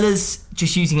 as well as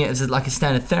just using it as like a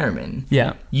standard theremin,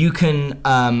 you can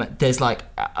there's like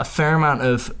a fair amount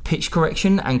of pitch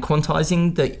correction and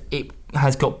quantizing that it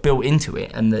has got built into it,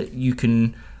 and that you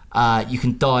can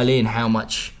dial in how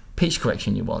much pitch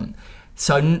correction you want.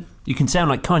 So you can sound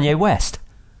like Kanye West.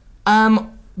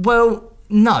 Well,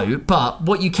 no, but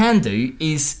what you can do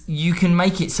is you can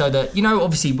make it so that,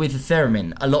 obviously with the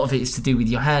theremin, a lot of it is to do with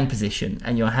your hand position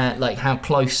and your hand, like how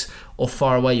close or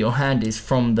far away your hand is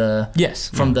from the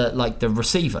the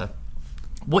receiver.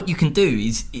 What you can do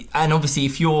is, and obviously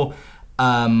if you're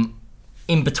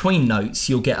in between notes,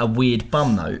 you'll get a weird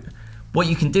bum note. What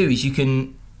you can do is you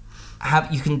can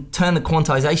turn the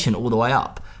quantization all the way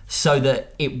up, so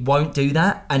that it won't do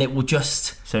that, and it will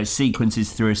just... So it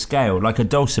sequences through a scale, like a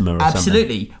dulcimer or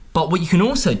absolutely. something. But what you can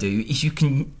also do is you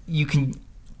can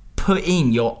put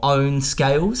in your own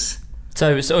scales.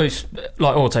 So it's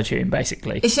like auto-tune,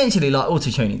 basically. Essentially like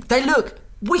auto-tuning. They look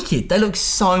wicked. They look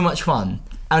so much fun.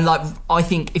 And like, I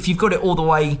think if you've got it all the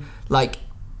way like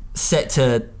set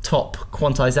to top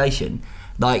quantization,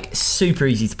 like super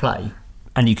easy to play.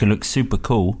 And you can look super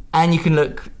cool. And you can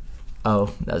look...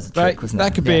 Oh, that was a trick, wasn't it?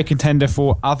 That could be a contender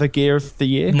for other Gear of the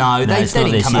Year. No, they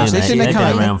didn't come out this year. They've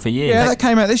been around for years. Yeah, that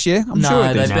came out this year. I'm sure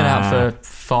it did. They've been out for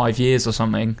 5 years or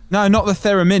something. No, not the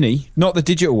Thera Mini. Not the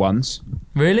digital ones.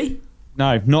 Really?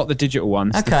 No, not the digital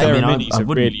ones. Okay. The Thera Minis are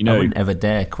really new. I wouldn't ever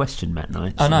dare question Matt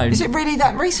Knight. I know. Is it really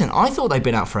that recent? I thought they'd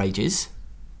been out for ages.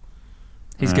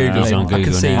 He's Googling. He's on I can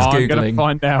Google see he's now. I'm going Googling. to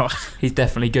find out. He's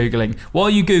definitely Googling. While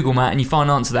you Google, Matt, and you find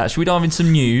an answer to that, should we dive into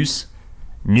some news?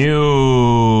 Nudes.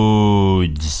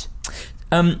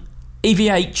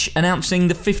 EVH announcing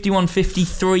the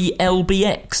 5153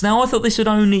 LBX. Now, I thought this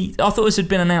had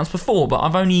been announced before, but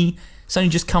it's only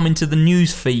just come into the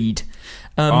news feed.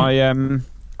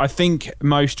 I think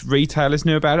most retailers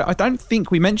knew about it. I don't think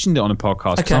we mentioned it on a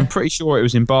podcast because I'm pretty sure it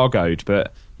was embargoed.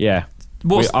 But yeah,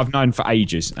 I've known for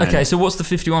ages. Okay, so what's the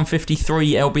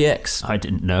 5153 LBX? I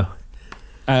didn't know.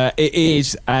 It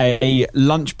is a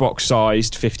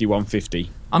lunchbox-sized 5150.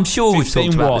 I'm sure we've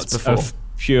talked about this before. Of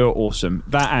pure awesome.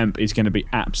 That amp is going to be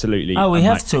absolutely we amazing.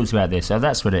 have talked about this, so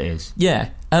that's what it is. Yeah.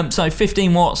 So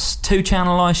 15 watts,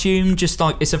 2-channel, I assume. Just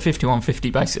like it's a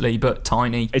 5150 basically, but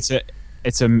tiny. It's a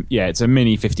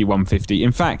mini 5150.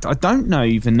 In fact, I don't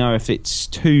even know if it's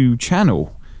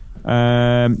 2-channel.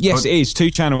 Yes, it is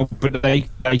 2-channel, but they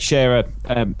share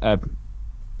an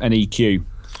EQ.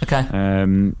 Okay.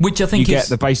 Which I think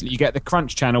you get the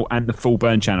crunch channel and the full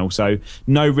burn channel, so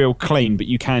no real clean, but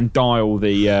you can dial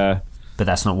the. But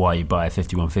that's not why you buy a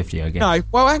 5150, I guess. No,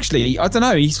 well, actually, I don't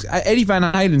know. Eddie Van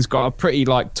Halen's got a pretty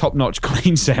top-notch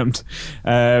clean sound,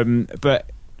 but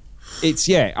it's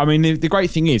I mean, the great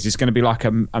thing is it's going to be like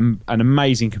an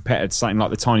amazing competitor to something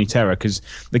like the Tiny Terror because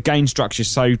the gain structure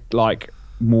is so like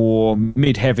more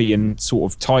mid-heavy and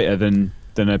sort of tighter than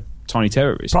a Tiny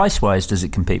Terror is. Price-wise, does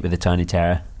it compete with the Tiny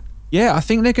Terror? Yeah, I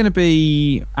think they're going to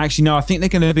be... Actually, no, I think they're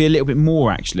going to be a little bit more,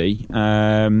 actually.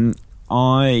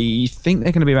 I think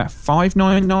they're going to be about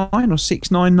 $599 or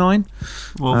 $699.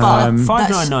 Well,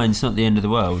 $599 is not the end of the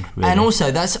world, really. And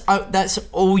also, that's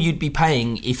all you'd be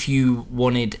paying if you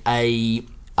wanted a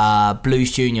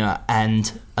Blues Junior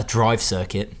and a drive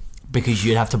circuit, because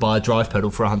you'd have to buy a drive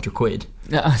pedal for £100.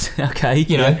 Okay,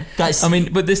 you know, I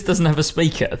mean, but this doesn't have a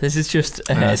speaker. This is just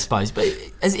a head. I suppose, but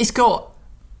it's got.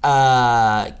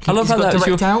 I love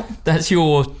how that's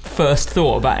your first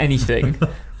thought about anything.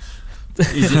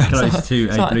 Is it close to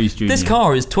a Blues Junior? This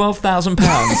car is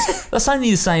 £12,000. That's only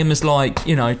the same as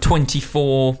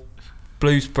 24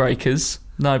 Blues Breakers.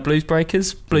 No, Blues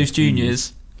Breakers, Blues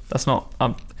Juniors. That's not.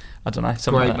 I don't know.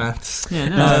 Great like maths. Yeah,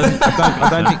 no. I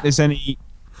don't think there's any.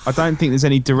 I don't think there's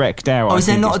any direct out. Oh, is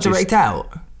there not a direct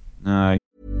out? No.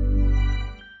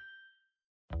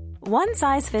 One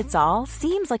size fits all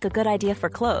seems like a good idea for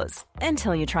clothes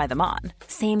until you try them on.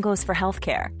 Same goes for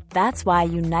healthcare. That's why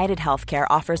United Healthcare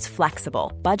offers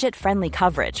flexible, budget-friendly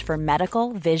coverage for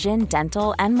medical, vision,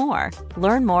 dental, and more.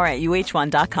 Learn more at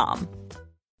uh1.com.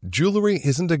 Jewelry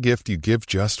isn't a gift you give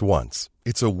just once.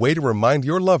 It's a way to remind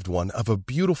your loved one of a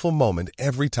beautiful moment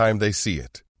every time they see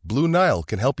it. Blue Nile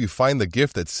can help you find the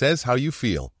gift that says how you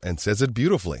feel and says it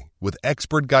beautifully, with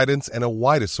expert guidance and a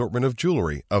wide assortment of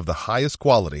jewelry of the highest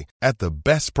quality at the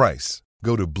best price.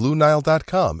 Go to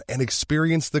BlueNile.com and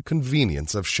experience the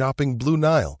convenience of shopping Blue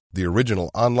Nile, the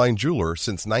original online jeweler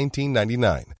since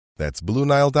 1999. That's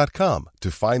BlueNile.com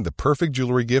to find the perfect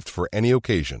jewelry gift for any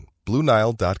occasion.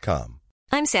 BlueNile.com.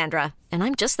 I'm Sandra, and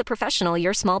I'm just the professional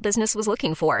your small business was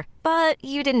looking for. But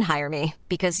you didn't hire me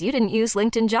because you didn't use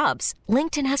LinkedIn Jobs.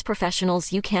 LinkedIn has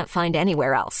professionals you can't find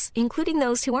anywhere else, including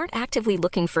those who aren't actively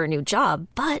looking for a new job,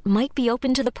 but might be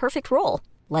open to the perfect role,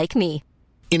 like me.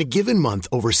 In a given month,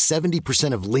 over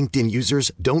 70% of LinkedIn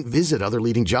users don't visit other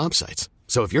leading job sites.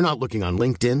 So if you're not looking on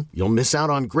LinkedIn, you'll miss out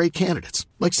on great candidates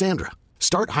like Sandra.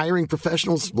 Start hiring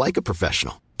professionals like a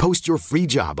professional. Post your free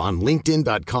job on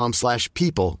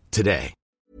linkedin.com/people today.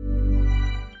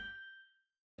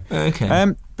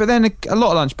 Okay. But then a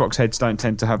lot of lunchbox heads don't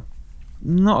tend to have.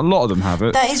 Not a lot of them have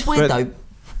it. That is weird though,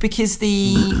 because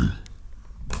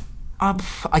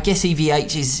I guess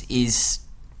EVH is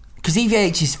because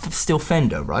EVH is still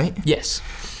Fender, right? Yes.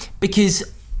 Because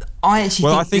I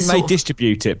think they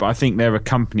distribute it, but I think they're a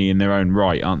company in their own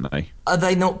right, aren't they? Are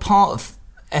they not part of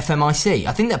FMIC?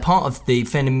 I think they're part of the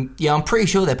Fender. Yeah, I'm pretty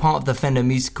sure they're part of the Fender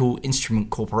Musical Instrument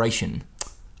Corporation.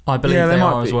 I believe they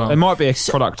are as well. There might be a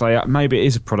product maybe it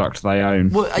is a product they own.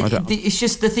 Well, it's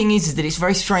just the thing is that it's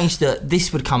very strange that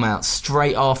this would come out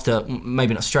straight after,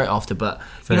 maybe not straight after, but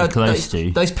Very close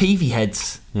to. those PV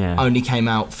heads only came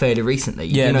out fairly recently.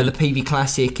 Yeah, you know, the PV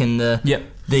Classic and the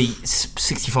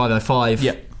 6505.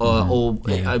 Yep.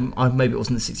 Maybe it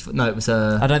wasn't the 65. No, it was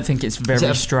I don't think it's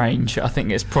very strange. I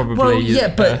think it's probably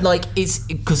but like it's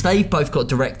because they've both got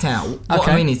direct out. What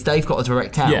I mean is they've got a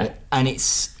direct out, and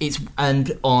it's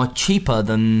are cheaper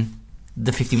than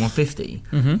the 5150.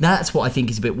 That's what I think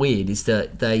is a bit weird. Is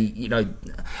that they, you know,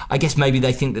 I guess maybe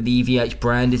they think that the EVH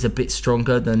brand is a bit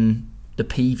stronger than the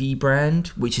PV brand,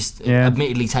 which is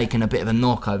admittedly taken a bit of a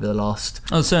knock over the last.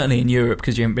 Oh, certainly in Europe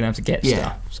because you haven't been able to get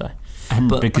stuff. So. And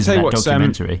because of that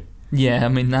documentary. I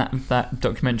mean that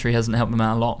documentary hasn't helped them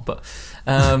out a lot, but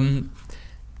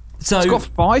so it's got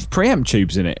 5 preamp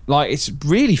tubes in it. Like, it's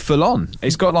really full on.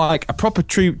 It's got like a proper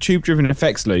tube driven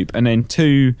effects loop and then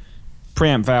 2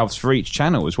 preamp valves for each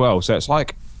channel as well. So it's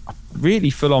like a really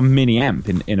full on mini amp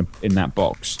in that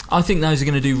box. I think those are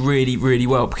going to do really, really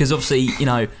well because obviously, you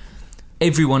know,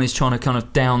 everyone is trying to kind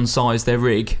of downsize their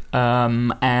rig,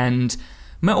 and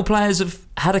metal players have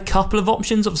had a couple of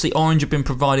options. Obviously, Orange have been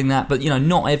providing that, but you know,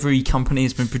 not every company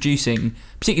has been producing,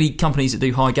 particularly companies that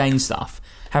do high gain stuff,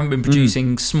 haven't been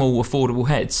producing small, affordable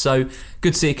heads. So,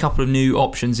 good to see a couple of new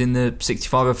options in the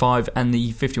 6505 and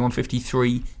the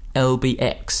 5153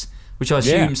 LBX, which I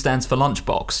assume stands for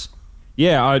lunchbox.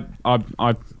 Yeah, I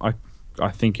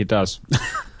think it does.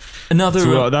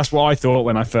 That's what I thought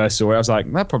when I first saw it. I was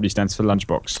like, that probably stands for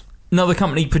lunchbox. Another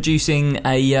company producing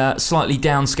a slightly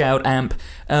downscaled amp.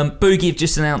 Boogie have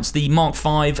just announced the Mark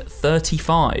V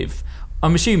 35.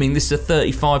 I'm assuming this is a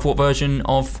 35 watt version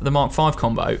of the Mark V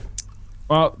combo.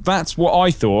 Well, that's what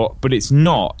I thought, but it's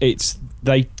not. Because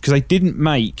they didn't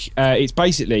make. It's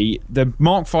basically the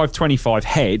Mark V 25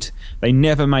 head. They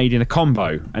never made in a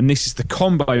combo, and this is the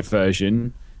combo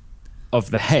version of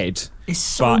the head. It's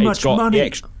so much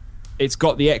money. It's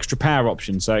got the extra power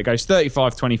option, so it goes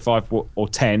 35, 25 or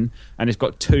 10, and it's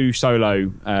got 2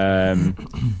 solo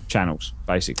channels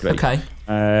basically. Okay.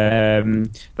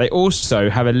 They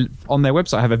also have on their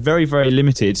website have a very, very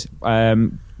limited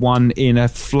one in a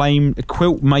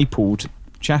quilt mapled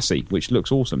chassis, which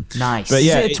looks awesome. Nice. But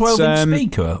yeah, is it a 12-inch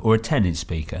speaker or a 10-inch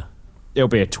speaker? It'll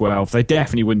be a 12. They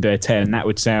definitely wouldn't do a 10. That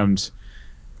would sound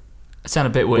a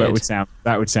bit weird.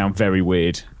 That would sound very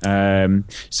weird.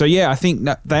 So yeah, I think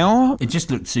that they are. It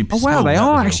just looks super. Oh wow, they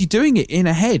are actually doing it in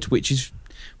a head, which is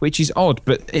odd.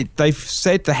 But they've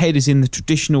said the head is in the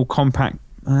traditional compact,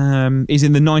 is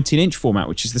in the 19-inch format,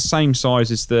 which is the same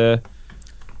size as the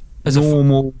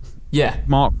normal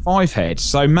Mark V head.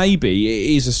 So maybe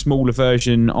it is a smaller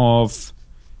version of.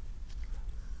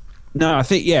 No, I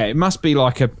think it must be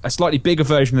like a slightly bigger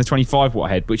version of the 25 watt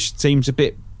head, which seems a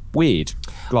bit weird.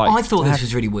 Like, I thought this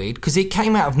was really weird because it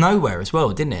came out of nowhere as well,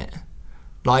 didn't it?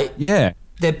 Like,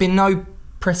 there'd been no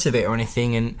press of it or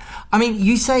anything, and I mean,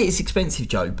 you say it's expensive,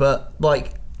 Joe, but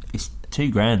like, it's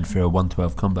 $2,000 for a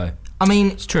 112 combo. I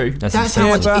mean, it's true. That's how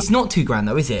much. It's not $2,000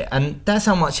 though, is it? And that's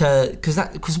how much.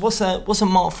 Because what's a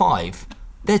Mark V?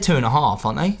 They're 2.5,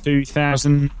 aren't they?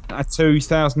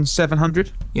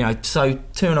 2,700. You know, so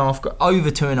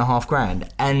over $2,500,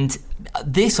 and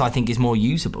this I think is more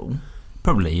usable.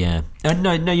 Probably, yeah.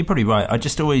 No, you're probably right. I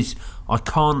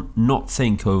can't not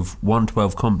think of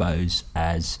 112 combos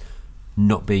as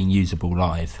not being usable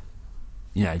live.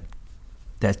 You know,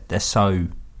 they're so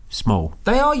small.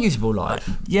 They are usable live.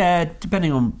 Yeah,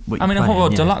 depending on what you're playing. A Hot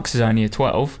Rod Deluxe is only a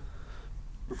 12.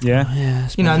 Yeah.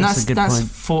 You know, and that's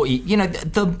 40. You know,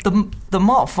 the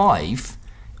Mark V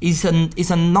is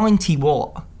a 90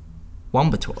 watt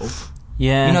 1x12.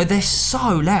 Yeah. You know, they're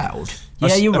so loud.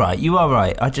 Yeah, you're right. You are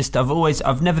right.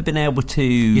 I've never been able to.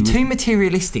 You're too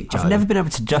materialistic, Joe. I've never been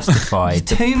able to justify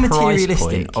the price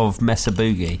point of Mesa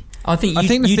Boogie. I think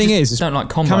the thing is, don't like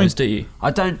combos, do you?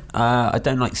 I don't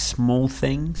like small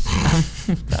things.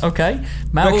 Okay,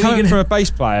 Matt, coming from a bass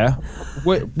player,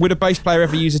 would a bass player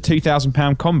ever use a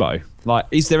 £2,000 combo? Like,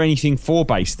 is there anything for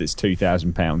bass that's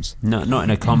 £2,000? No, not in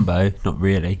a combo. Not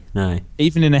really. No.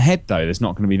 Even in a head though, there's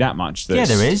not going to be that much. Yeah,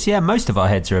 there is. Yeah, most of our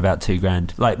heads are about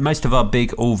 $2,000. Like most of our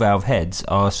big all-valve heads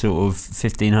are sort of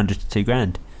 $1,500 to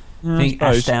 $2,000. I think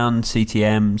Ashdown,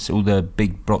 CTMs, all the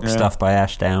big block stuff by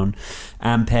Ashdown,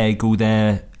 Ampeg, all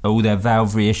their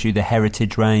valve reissue, the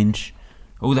Heritage range,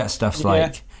 all that stuff's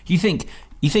like. You think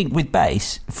with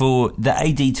bass for the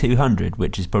AD200,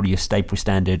 which is probably your staple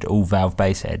standard all valve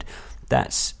bass head,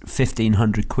 that's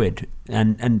 £1,500,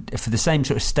 and for the same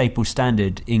sort of staple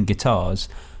standard in guitars,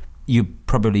 you're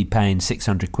probably paying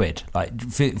 £600, like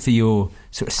for your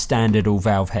sort of standard all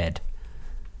valve head.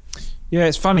 Yeah,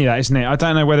 it's funny that, isn't it? I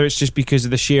don't know whether it's just because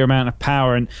of the sheer amount of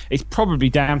power, and it's probably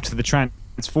down to the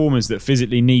transformers that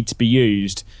physically need to be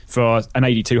used for an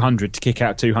 8200 to kick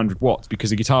out 200 watts,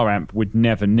 because a guitar amp would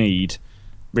never need,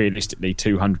 realistically,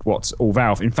 200 watts all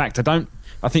valve. In fact,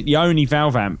 I think the only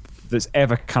valve amp that's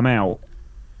ever come out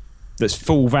that's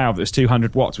full valve that's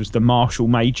 200 watts was the Marshall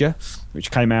Major,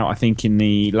 which came out, I think, in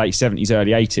the late 70s,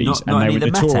 early 80s, and they were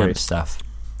the notorious. Matamp stuff.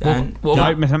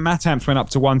 Matt amps went up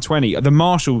to 120. The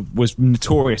Marshall was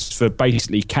notorious for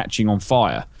basically catching on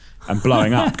fire and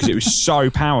blowing up because it was so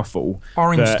powerful.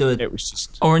 Orange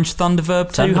Orange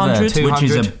Thunderverb 200, which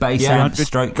is a bass amp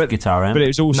stroke guitar amp. But it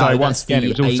was also it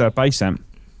was also a bass amp.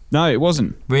 No, it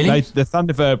wasn't. Really? The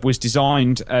Thunderverb was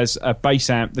designed as a bass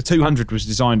amp. The 200 was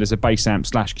designed as a bass amp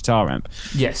 / guitar amp.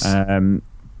 Yes.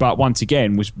 But once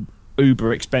again, was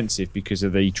uber expensive because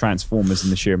of the transformers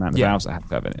and the sheer amount of valves that had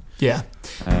to have in it. Yeah.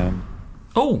 That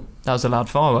was a loud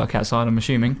firework outside, I'm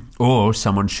assuming. Or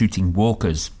someone shooting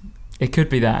walkers. It could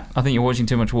be that. I think you're watching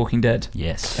too much Walking Dead.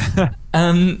 Yes.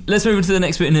 Let's move on to the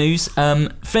next bit of news.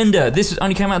 Fender, this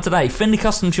only came out today. Fender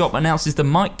Custom Shop announces the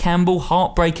Mike Campbell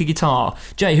Heartbreaker guitar.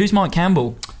 Jay, who's Mike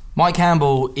Campbell? Mike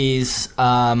Campbell is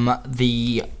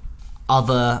the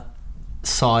other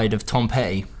side of Tom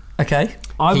Petty. Okay.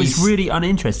 I was really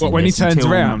uninterested in when he this turns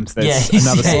around, there's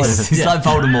another side. He's like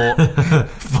Voldemort.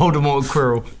 Voldemort and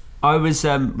Quirrell. I was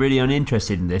really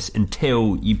uninterested in this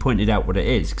until you pointed out what it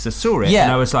is, because I saw it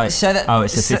and I was like,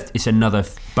 it's another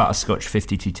Butterscotch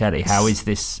 52 Telly. How is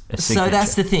this a signature? So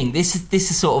that's the thing. This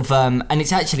is sort of, and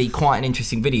it's actually quite an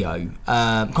interesting video,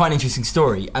 quite an interesting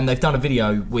story, and they've done a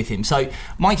video with him. So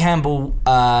Mike Campbell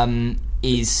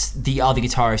is the other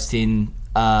guitarist in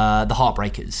the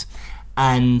Heartbreakers,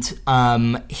 and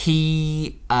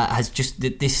he has just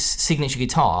this signature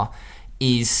guitar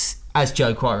is, as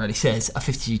Joe quite rightly says, a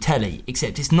 52 Telly,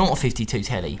 except it's not a 52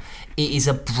 Telly. It is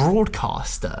a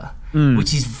broadcaster,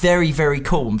 which is very, very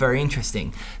cool and very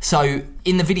interesting. So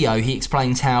in the video, he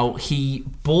explains how he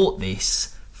bought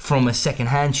this from a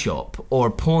second-hand shop or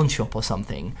a pawn shop or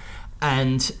something,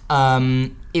 and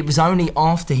it was only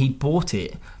after he bought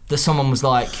it that someone was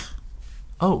like,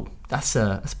 "Oh, that's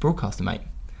a broadcaster, mate."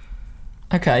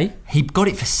 Okay. He got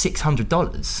it for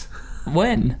 $600.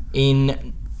 When?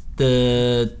 In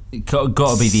the... Got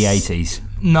to be the 80s.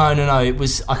 No. It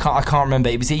was... I can't remember.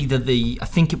 It was either I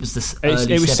think it was the early 70s.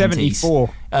 It was 74.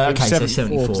 Okay, so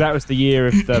 74. Because that was the year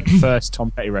of the first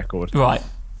Tom Petty record. Right.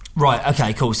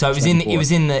 Okay. Cool. So it was in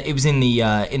the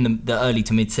early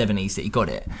to mid 70s that he got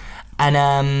it, and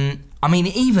I mean,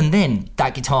 even then,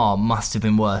 that guitar must have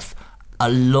been worth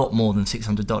a lot more than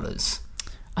 $600.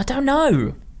 I don't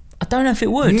know if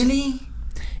it would. Really?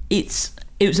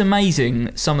 It was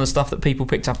amazing, some of the stuff that people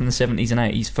picked up in the 70s and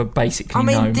 80s for basically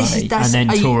no money. And then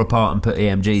tore apart and put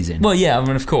EMGs in. Well, yeah, I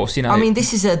mean, of course, you know. I mean,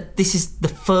 this is the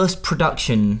first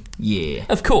production year,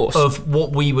 of course, of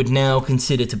what we would now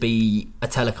consider to be a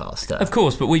Telecaster. Of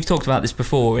course, but we've talked about this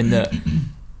before in that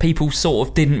people sort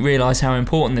of didn't realise how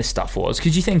important this stuff was.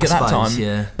 Because you think at that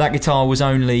time, that guitar was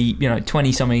only,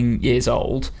 20-something years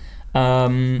old.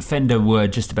 Fender were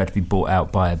just about to be bought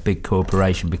out by a big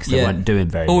corporation because they weren't doing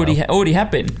very well. Already had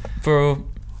been for,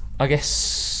 I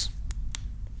guess.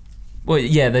 Well,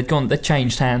 yeah, they'd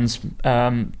changed hands. They'd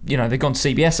gone to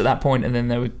CBS at that point, and then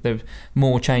there were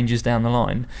more changes down the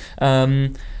line.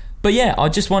 But yeah, I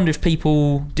just wonder if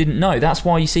people didn't know. That's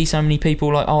why you see so many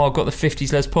people like, "Oh, I've got the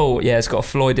 50s Les Paul. Yeah, it's got a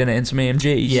Floyd in it and some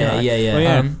EMGs." Yeah. Well,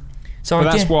 yeah. So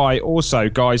that's why also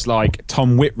guys like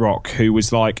Tom Whitrock,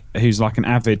 who's like an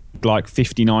avid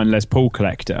 59 Les Paul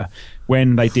collector,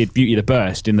 when they did Beauty of the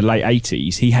Burst in the late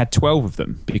 80s, he had 12 of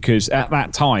them, because at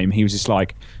that time he was just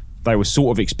like, they were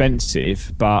sort of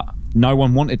expensive, but no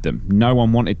one wanted them. No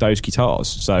one wanted those guitars.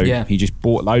 So he just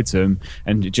bought loads of them,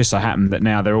 and it just so happened that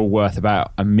now they're all worth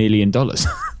about $1 million.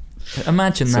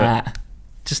 Imagine that.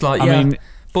 Just like,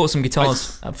 bought some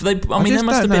guitars. They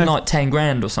must have been like 10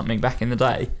 grand or something back in the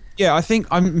day. Yeah, I think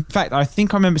I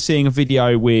remember seeing a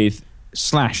video with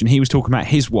Slash, and he was talking about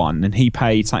his one, and he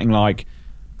paid something like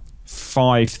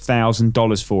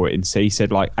 $5,000 for it, and so he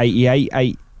said like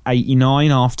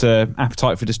 89 after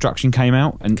Appetite for Destruction came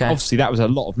out, and obviously that was a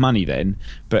lot of money then,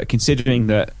 but considering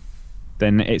that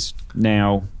then it's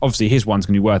now, obviously his one's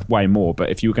going to be worth way more, but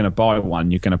if you were going to buy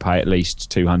one, you're going to pay at least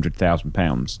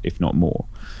 £200,000, if not more.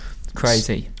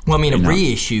 Crazy. Well, I mean, a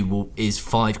reissue is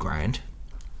 $5,000.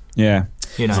 Yeah.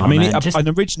 I mean, an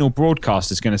original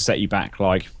broadcaster is going to set you back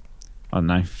like, I don't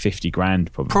know,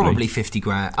 $50,000 probably. Probably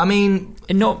 $50,000. I mean,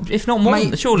 if not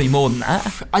more, surely more than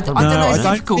that. I don't know. It's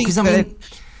difficult because I mean,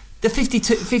 the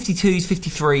 52s,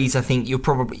 53s. I think you're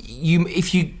probably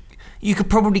you could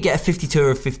probably get a 52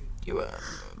 or a 50.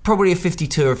 probably a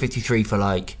 52 or a 53 for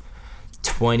like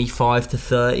 25 to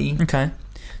 30. Okay.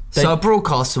 So a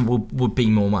broadcaster would be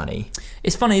more money.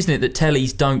 It's funny, isn't it, that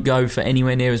tellies don't go for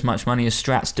anywhere near as much money as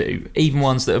Strats do, even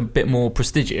ones that are a bit more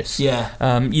prestigious. Yeah.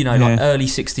 Like early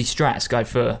 60s Strats go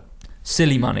for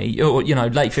silly money, or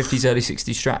late 50s, early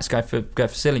 60s Strats go for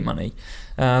silly money.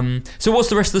 So what's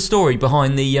the rest of the story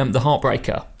behind the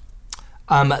Heartbreaker?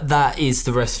 That is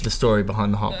the rest of the story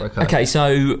behind the Heartbreaker. Okay,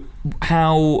 so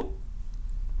how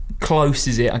close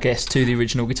is it, I guess, to the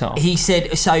original guitar? He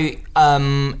said so.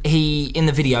 He in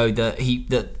the video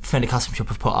that Fender Custom Shop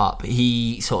have put up,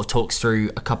 he sort of talks through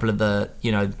a couple of the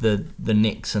the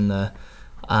nicks and the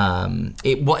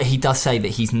what he does say that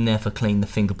he's never cleaned the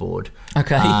fingerboard.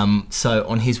 Okay. So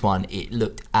on his one, it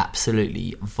looked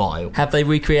absolutely vile. Have they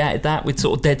recreated that with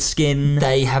sort of dead skin?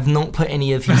 They have not put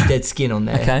any of his dead skin on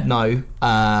there. Okay. No.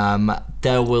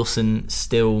 Dale Wilson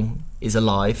still is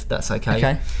alive. That's okay.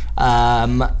 Okay.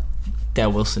 Dale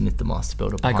Wilson is the master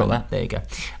builder. I got that. There you go.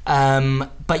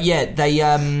 But yeah,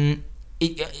 they.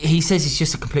 He says it's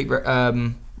just a complete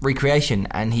recreation,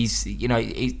 and he's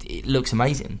it looks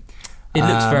amazing. It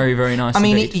looks very, very nice. I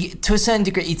mean, to a certain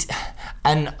degree,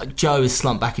 and Joe has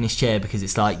slumped back in his chair because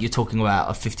it's like you're talking about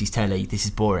a 50s telly. This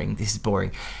is boring.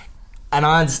 And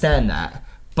I understand that,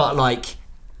 but like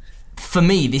for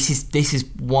me, this is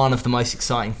one of the most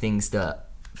exciting things that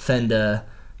Fender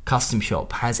Custom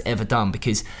Shop has ever done,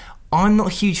 because I'm not a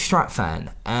huge Strat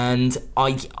fan, and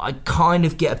I kind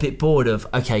of get a bit bored of,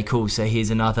 okay, cool, so here's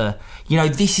another,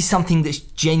 this is something that's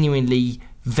genuinely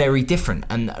very different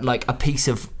and like a piece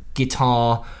of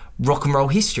guitar rock and roll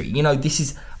history. This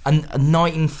is a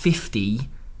 1950.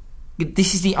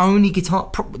 This is the only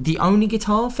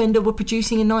guitar Fender were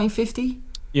producing in 1950.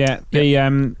 Yeah,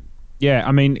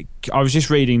 I mean, I was just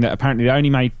reading that apparently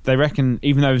they reckon,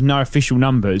 even though there's no official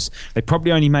numbers, they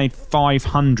probably only made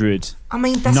 500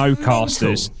 that's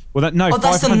no-casters. mental. Well,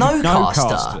 that's the 500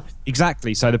 no-caster.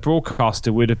 Exactly, so the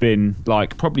broadcaster would have been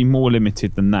like probably more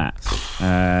limited than that.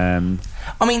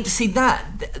 I mean, see that,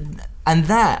 and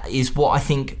that is what I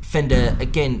think Fender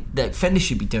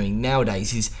should be doing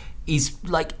nowadays. Is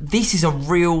like this is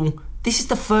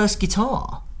the first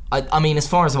guitar. I mean, as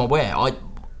far as I'm aware, I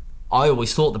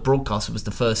always thought the broadcaster was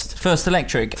the first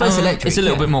electric. It's a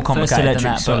little bit more complicated than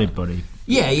that. Solid body.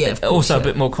 Yeah, of course, also a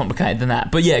bit more complicated than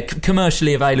that. But yeah,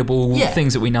 commercially available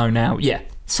things that we know now. Yeah.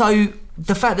 So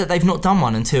the fact that they've not done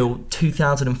one until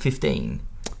 2015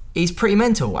 is pretty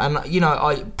mental, and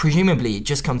I presumably it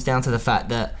just comes down to the fact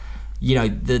that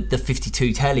the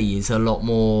 52 telly is a lot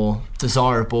more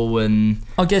desirable, and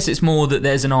I guess it's more that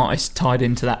there's an artist tied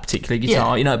into that particular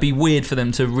guitar. Yeah. It'd be weird for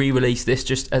them to re-release this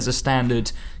just as a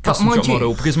standard custom shop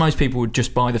model, because most people would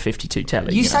just buy the 52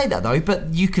 telly. You say that though,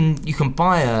 but you can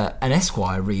buy an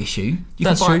Esquire reissue.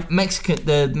 That's can buy true.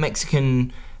 the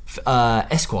Mexican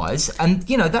Esquires, and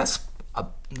that's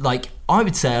like I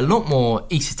would say a lot more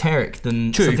esoteric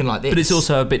than something like this. But it's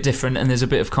also a bit different, and there's a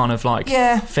bit of kind of like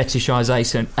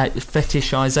fetishization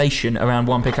around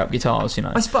one pickup guitars,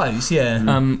 I suppose, yeah.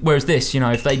 Whereas this,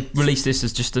 if they release this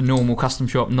as just a normal custom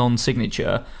shop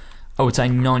non-signature, I would say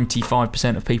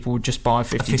 95% of people would just buy a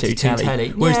 52 telly.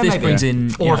 Whereas this brings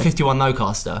in... Or a 51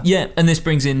 no-caster. Yeah, and this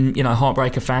brings in,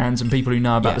 Heartbreaker fans and people who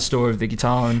know about the story of the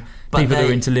guitar, and people who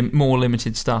are into more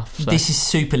limited stuff. So. This is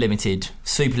super limited.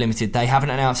 Super limited. They haven't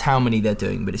announced how many they're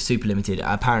doing, but it's super limited.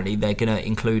 Apparently, they're going to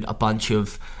include a bunch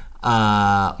of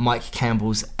Mike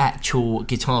Campbell's actual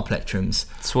guitar plectrums.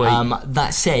 Sweet.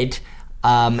 That said...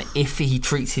 if he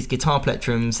treats his guitar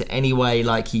plectrums any way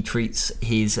like he treats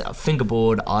his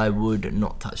fingerboard, I would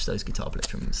not touch those guitar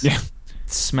plectrums. Yeah.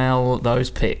 Smell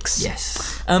those picks.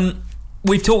 Yes.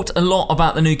 We've talked a lot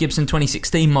about the new Gibson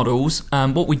 2016 models.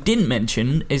 What we didn't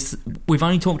mention is we've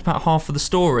only talked about half of the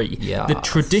story. Yeah. The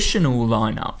traditional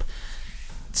lineup.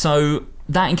 So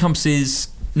that encompasses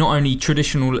not only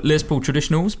traditional Les Paul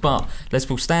traditionals, but Les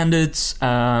Paul standards,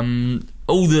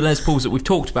 all the Les Pauls that we've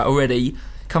talked about already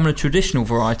come in a traditional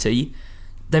variety.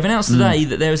 They've announced today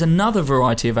that there is another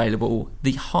variety available,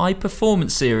 the High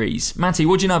Performance Series. Matty,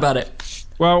 what do you know about it?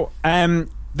 Well,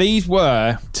 these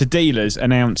were, to dealers,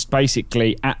 announced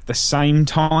basically at the same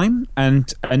time,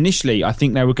 and initially I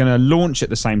think they were going to launch at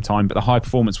the same time, but the High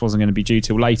Performance wasn't going to be due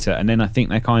till later, and then I think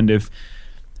they kind of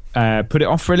put it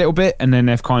off for a little bit, and then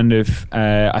they've kind of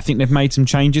I think they've made some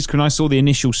changes. Because when I saw the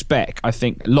initial spec, I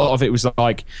think a lot of it was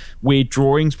like weird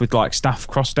drawings with like stuff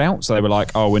crossed out, so they were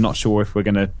like, oh, we're not sure if we're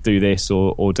going to do this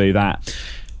or do that.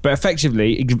 But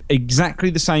effectively exactly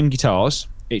the same guitars.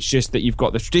 It's just that you've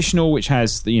got the traditional, which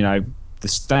has the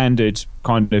standard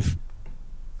kind of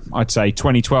I'd say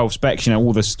 2012 specs,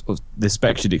 all the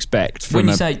specs you'd expect from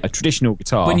a traditional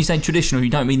guitar. When you say traditional, you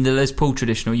don't mean the Les Paul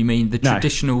traditional, you mean the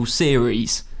traditional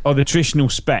series. Or the traditional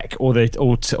spec, or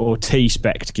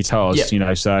T-spec guitars,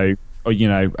 yep. So,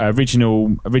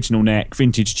 original neck,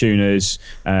 vintage tuners,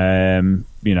 a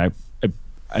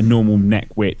normal neck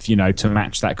width, to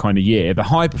match that kind of year. The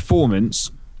high performance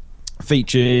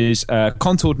features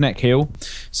contoured neck heel,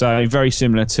 so very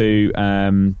similar to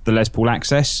the Les Paul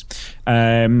Access.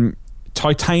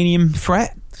 Titanium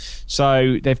fret.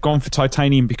 So they've gone for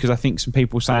titanium because I think some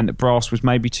people were saying that brass was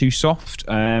maybe too soft,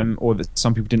 or that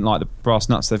some people didn't like the brass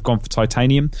nuts. So they've gone for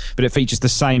titanium, but it features the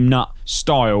same nut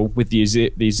style with the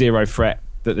zero fret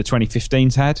that the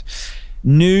 2015s had.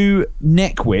 New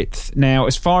neck width. Now,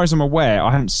 as far as I'm aware,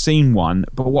 I haven't seen one,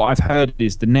 but what I've heard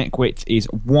is the neck width is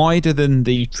wider than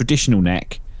the traditional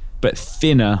neck, but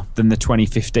thinner than the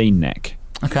 2015 neck.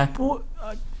 Okay.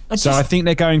 So I think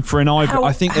they're going for an Ibanez.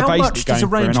 I think they're basically going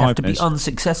for an Ibanez. How much does a range have to be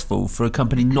unsuccessful for a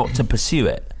company not to pursue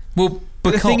it? Well,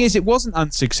 but the thing is, it wasn't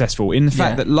unsuccessful in the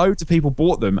fact that loads of people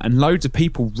bought them and loads of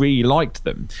people really liked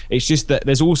them. It's just that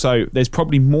there's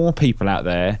probably more people out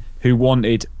there who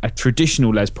wanted a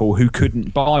traditional Les Paul who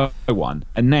couldn't buy one,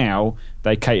 and now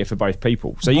they cater for both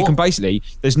people. So you can basically,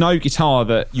 there's no guitar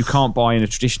that you can't buy in a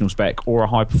traditional spec or a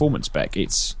high performance spec.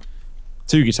 It's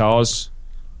two guitars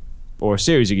or a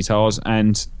series of guitars,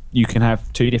 and you can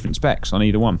have two different specs on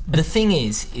either one. The thing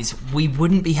is we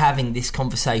wouldn't be having this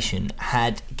conversation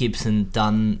had Gibson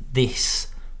done this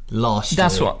last year.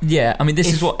 That's what. Yeah, I mean,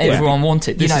 this is what everyone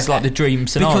wanted. This is like the dream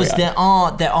scenario. Because there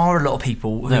are a lot of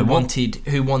people who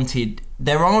wanted.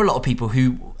 There are a lot of people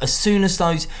who, as soon as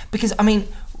those, because I mean,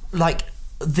 like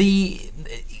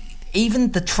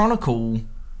even the Tronical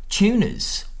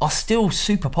tuners are still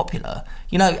super popular.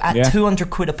 At 200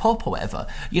 quid a pop or whatever.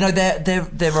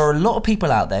 There are a lot of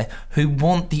people out there who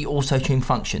want the auto-tune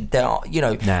function. There are,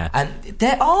 and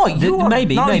there are.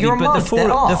 Maybe, but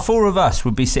the four of us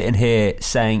would be sitting here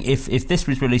saying, if this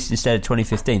was released instead of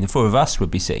 2015, the four of us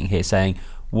would be sitting here saying,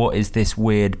 what is this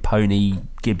weird pony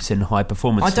Gibson high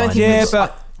performance? I don't think.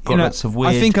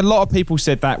 I think a lot of people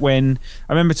said that when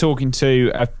I remember talking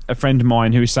to a friend of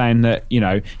mine who was saying that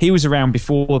he was around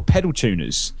before pedal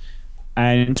tuners.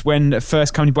 And when the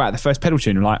first company brought out the first pedal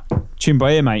tuner, like, tune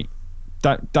by ear, mate.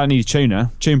 Don't need a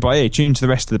tuner. Tune by ear. Tune to the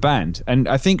rest of the band. And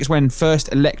I think it's when first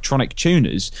electronic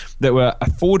tuners that were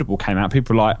affordable came out.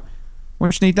 People were like, "Why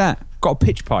do you need that? Got a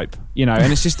pitch pipe."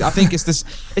 And it's just, I think it's this.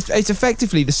 It's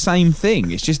effectively the same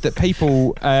thing. It's just that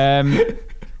people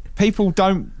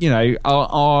don't,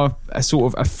 are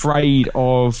sort of afraid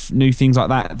of new things like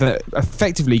that. That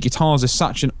effectively guitars are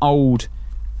such an old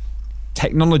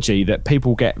technology that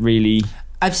people get really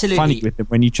funny with it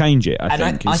when you change it.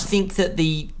 I think that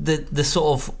the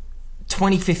sort of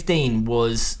 2015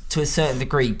 was, to a certain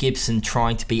degree, Gibson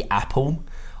trying to be Apple.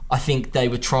 I think they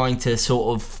were trying to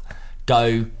sort of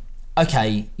go,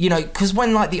 okay, because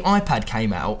when like the iPad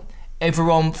came out,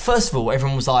 everyone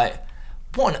was like,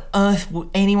 what on earth would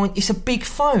anyone? It's a big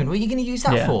phone. What are you going to use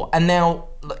that for? And now,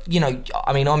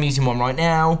 I mean, I'm using one right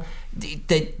now.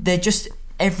 They're just,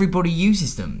 everybody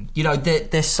uses them.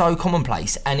 They're so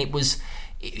commonplace. And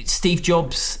Steve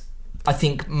Jobs, I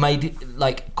think, made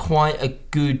like quite a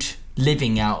good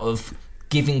living out of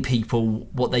giving people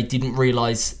what they didn't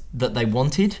realise that they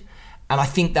wanted. And I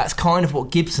think that's kind of what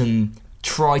Gibson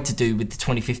tried to do with the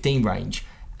 2015 range,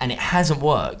 and it hasn't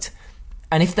worked.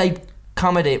 And if they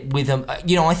come at it with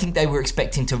I think they were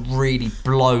expecting to really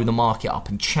blow the market up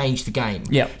and change the game.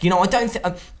 Yeah.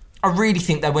 I really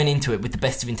think they went into it with the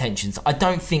best of intentions. I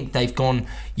don't think they've gone,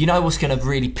 what's going to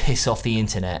really piss off the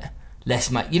internet? It's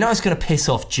going to piss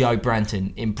off Joe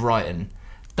Branton in Brighton.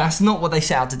 That's not what they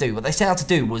set out to do. What they set out to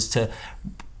do was to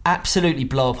absolutely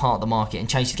blow apart the market and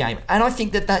change the game. And I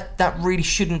think that really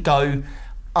shouldn't go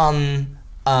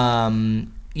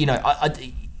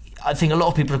I think a lot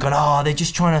of people are going, they're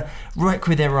just trying to wreck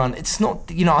with their run. It's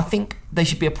not, I think they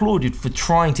should be applauded for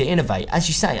trying to innovate, as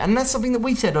you say. And that's something that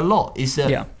we've said a lot, is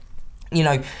that,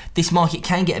 this market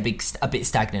can get a bit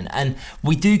stagnant, and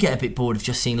we do get a bit bored of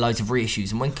just seeing loads of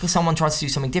reissues. And when someone tries to do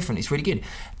something different, it's really good.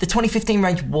 The 2015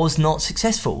 range was not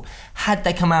successful. Had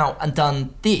they come out and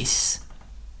done this,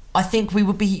 I think we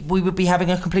would be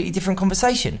having a completely different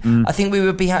conversation. I think we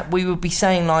would be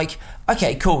saying like,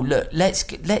 okay, cool, look, let's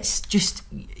just,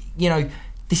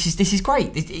 this is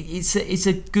great. It's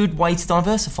a good way to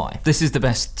diversify. This is the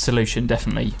best solution,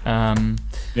 definitely.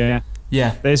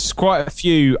 Yeah. There's quite a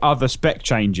few other spec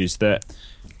changes that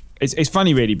it's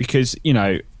funny really, because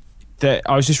that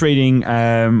I was just reading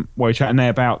while we're chatting there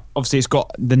about, obviously it's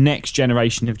got the next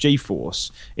generation of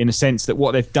G-Force, in a sense that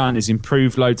what they've done is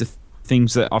improve loads of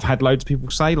things that I've had loads of people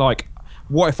say, like,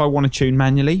 what if I want to tune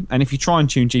manually? And if you try and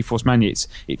tune GeForce manually,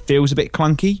 it feels a bit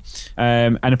clunky.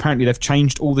 And apparently they've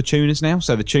changed all the tuners now.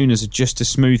 So the tuners are just as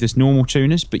smooth as normal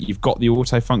tuners, but you've got the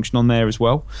auto function on there as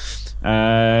well.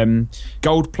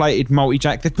 Gold-plated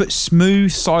multi-jack. They've put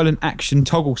smooth silent action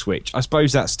toggle switch. I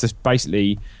suppose that's to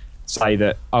basically say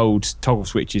that old toggle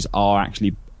switches are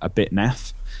actually a bit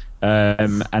naff.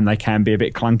 And they can be a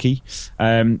bit clunky.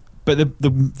 But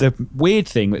the weird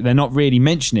thing that they're not really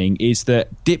mentioning is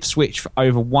that dip switch for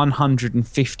over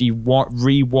 150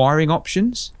 rewiring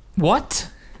options. What?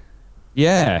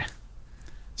 Yeah.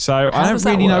 So I don't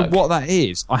really know what that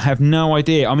is. I have no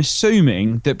idea. I'm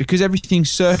assuming that because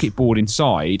everything's circuit board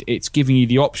inside, it's giving you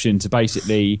the option to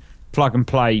basically plug and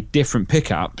play different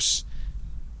pickups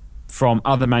from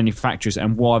other manufacturers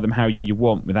and wire them how you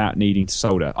want without needing to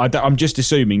solder. I'm just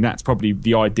assuming that's probably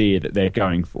the idea that they're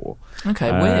going for. Okay,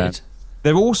 weird.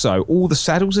 They're also, all the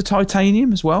saddles are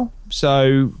titanium as well,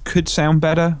 so could sound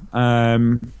better.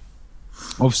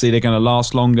 Obviously, they're going to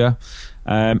last longer.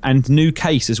 And new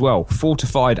case as well,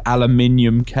 fortified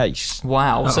aluminium case.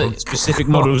 Wow! So specific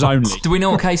models only. Do we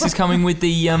know what case is coming with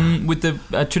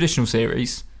the traditional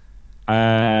series?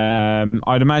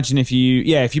 I'd imagine if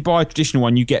you buy a traditional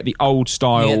one, you get the old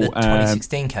style. You get the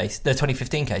 2016 case, the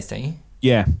 2015 case, don't you?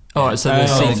 Yeah. All right, so the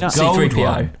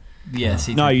C3PO. Yeah.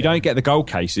 C3PO. No, you don't get the gold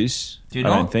cases. Do you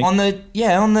not? I don't think. On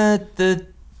the.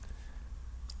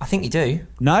 I think you do.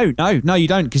 No, you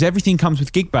don't, because everything comes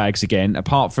with gig bags again,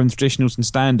 apart from traditionals and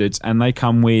standards, and they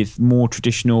come with more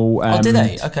traditional. Do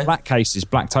they? Okay. Black cases,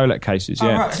 black Tolec cases.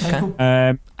 Yeah. Right, okay. Cool.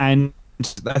 And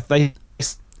they.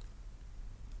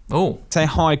 Say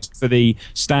high for the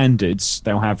standards.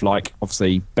 They'll have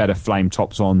obviously better flame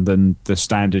tops on than the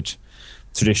standard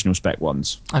traditional spec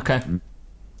ones. Okay.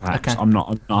 Perhaps. I'm not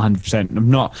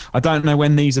 100%. I don't know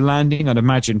when these are landing. I'd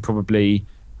imagine probably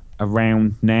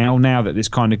around now that this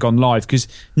kind of gone live, because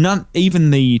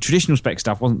even the traditional spec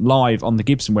stuff wasn't live on the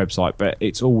Gibson website, but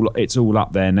it's all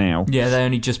up there now. Yeah, they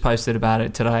only just posted about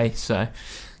it today. So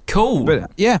cool.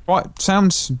 But yeah, right.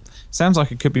 Sounds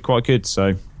like it could be quite good.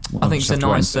 So. I think it's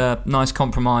a nice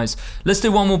compromise. Let's do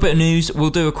one more bit of news. We'll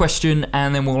do a question,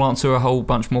 and then we'll answer a whole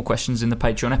bunch more questions in the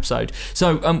Patreon episode.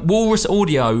 So, Walrus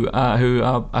Audio, who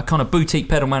are a kind of boutique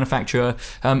pedal manufacturer,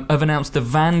 have announced the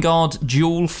Vanguard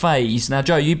Dual Phase. Now,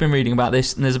 Joe, you've been reading about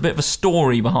this, and there's a bit of a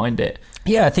story behind it.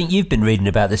 Yeah, I think you've been reading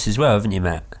about this as well, haven't you,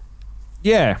 Matt?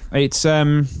 Yeah, it's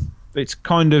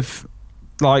kind of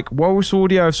like Walrus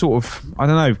Audio have sort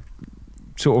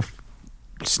of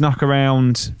snuck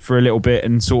around for a little bit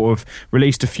and sort of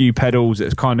released a few pedals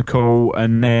that's kind of cool,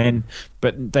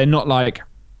 but they're not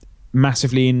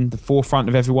massively in the forefront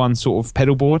of everyone's sort of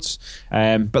pedal boards,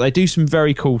 but they do some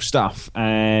very cool stuff.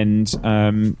 And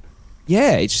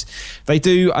they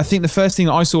do. I think the first thing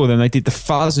that I saw them, they did the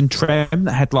fuzz and trem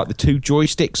that had the two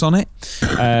joysticks on it,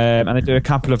 and they do a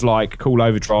couple of cool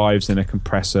overdrives and a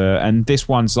compressor, and this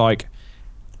one's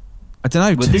I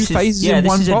don't know, two phases in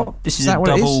one block? This is a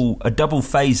double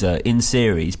phaser in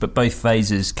series, but both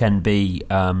phasers can be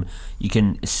you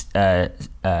can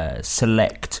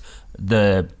select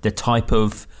the type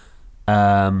of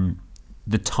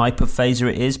phaser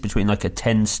it is, between a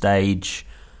 10-stage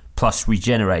plus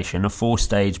regeneration, a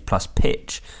 4-stage plus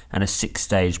pitch, and a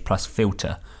 6-stage plus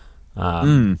filter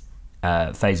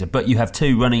phaser. But you have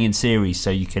two running in series, so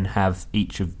you can have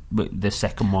each of the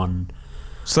second one.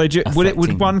 So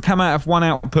would one come out of one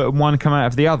output and one come out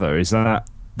of the other? Is that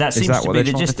seems to be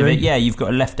the gist of it? Yeah, you've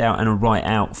got a left out and a right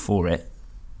out for it.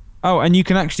 Oh, and you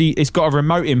can it's got a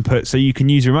remote input, so you can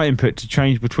use remote input to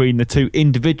change between the two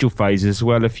individual phases as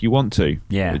well if you want to.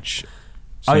 Yeah, which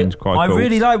seems quite cool. I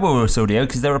really like Walrus Audio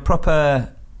because they're a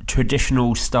proper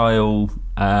traditional style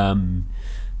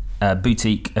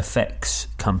boutique effects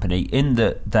company, in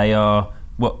that they are.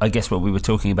 Well, I guess what we were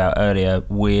talking about earlier,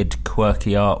 weird,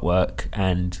 quirky artwork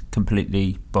and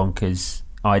completely bonkers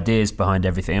ideas behind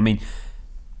everything. I mean,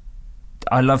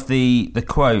 I love the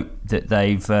quote that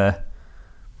they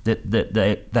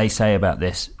say about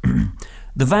this.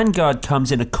 The Vanguard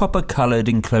comes in a copper-coloured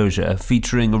enclosure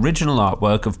featuring original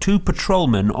artwork of two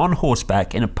patrolmen on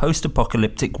horseback in a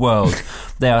post-apocalyptic world.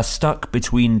 They are stuck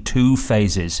between two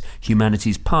phases,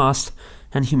 humanity's past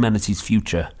and humanity's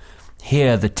future.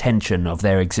 Hear the tension of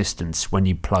their existence when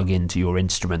you plug into your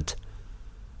instrument.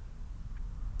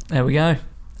 There we go.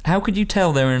 How could you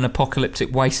tell they're in an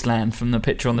apocalyptic wasteland from the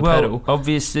picture on the pedal?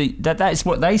 Obviously, that is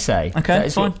what they say. Okay,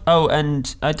 fine.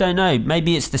 And I don't know.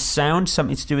 Maybe it's the sound.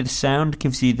 Something to do with the sound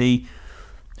gives you the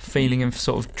feeling of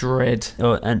sort of dread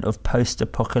and of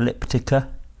post-apocalyptica.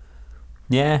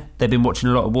 Yeah, they've been watching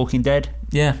a lot of Walking Dead.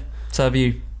 Yeah, so have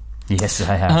you. Yes,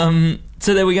 I have.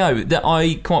 So there we go.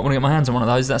 I quite want to get my hands on one of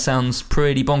those. That sounds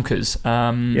pretty bonkers.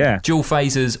 Dual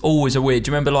phasers, always are weird. Do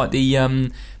you remember like the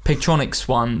Pigtronics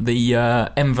one, the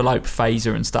envelope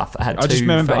phaser and stuff that had two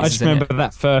phasers I just remember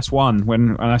that first one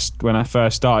when I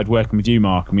first started working with you,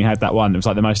 Mark, and we had that one. It was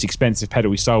like the most expensive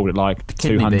pedal we sold at like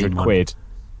 200 quid.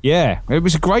 Yeah, it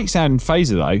was a great sounding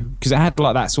phaser though, because it had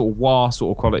like that sort of wah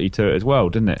sort of quality to it as well,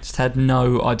 didn't it? Just had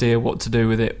no idea what to do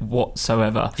with it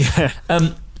whatsoever. Yeah.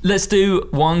 Let's do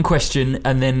one question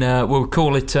and then we'll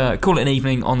call it an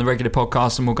evening on the regular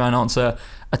podcast, and we'll go and answer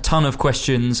a ton of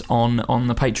questions on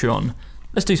the Patreon.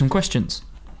 Let's do some questions.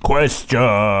 Questions.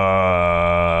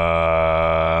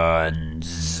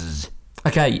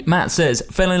 Okay, Matt says,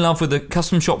 fell in love with the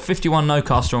Custom Shop 51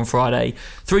 Nocaster on Friday.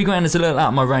 $3,000 is a little out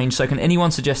of my range, so can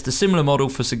anyone suggest a similar model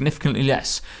for significantly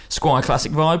less? Squire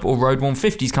Classic Vibe or Road Worn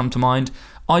 50s come to mind.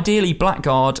 Ideally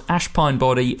blackguard, ash pine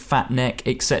body, fat neck,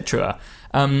 etc.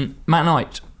 Matt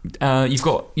Knight, you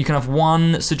can have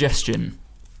one suggestion.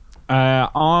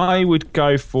 I would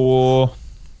go for,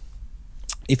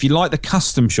 if you like the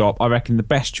Custom Shop, I reckon the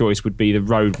best choice would be the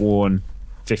Road Worn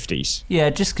 50s. Yeah,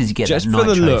 just because you get that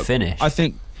nitro look, finish. I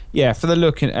think, yeah, for the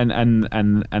look and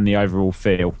the overall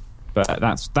feel. But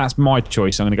that's my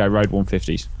choice. I'm going to go Road Worn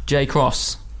 50s. Jay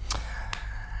Cross.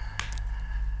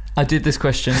 I did this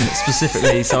question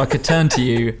specifically so I could turn to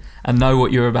you and know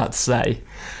what you were about to say.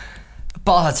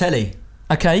 Bahatelli.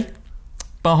 Okay.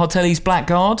 Bahatelli's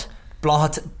Blackguard.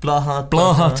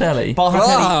 Bahatelli.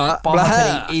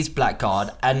 Bahatelli is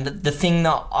Blackguard, and the thing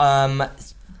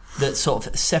that sort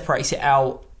of separates it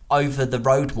out over the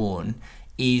Road Worn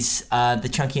is the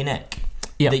chunkier neck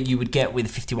that you would get with a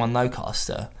 51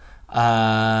 Nocaster.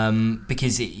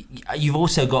 Because you've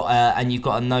also got you've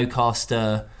got a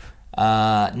Nocaster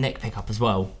neck pickup as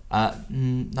well.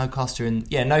 Nocaster in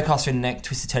the neck,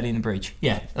 twisted telly in the bridge.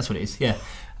 Yeah, that's what it is. Yeah,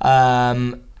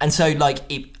 and so like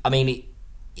it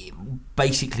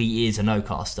basically is a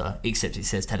Nocaster, except it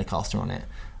says Telecaster on it.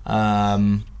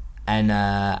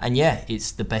 And yeah,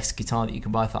 it's the best guitar that you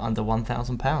can buy for under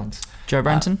 £1,000. Joe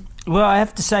Branton. Well, I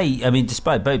have to say, I mean,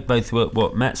 despite both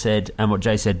what Matt said and what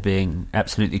Jay said being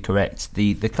absolutely correct,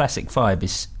 the classic vibe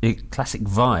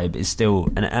is still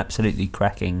an absolutely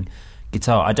cracking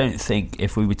guitar. I don't think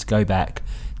if we were to go back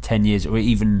 10 years or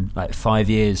even like 5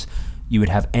 years, you would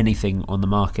have anything on the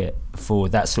market for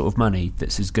that sort of money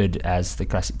that's as good as the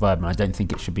classic vibe, and I don't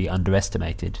think it should be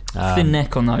underestimated. Thin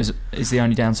neck on those is the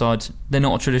only downside. They're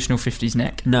not a traditional 50s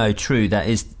neck. No, true. That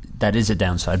is a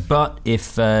downside. But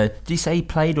if did you say he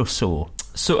played or saw?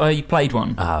 So he played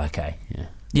one. Oh, okay. Yeah.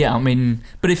 Yeah, I mean,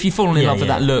 but if you fall in love with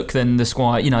that look, then the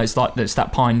Squire, it's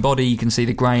that pine body. You can see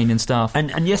the grain and stuff.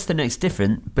 And yes, the neck's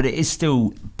different, but it is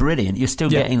still brilliant. You're still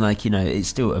getting it's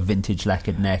still a vintage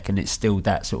lacquered neck, and it's still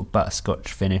that sort of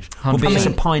butterscotch finish. Albeit it's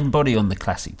a pine body on the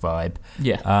classic vibe.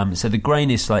 Yeah. So the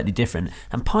grain is slightly different,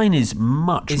 and pine is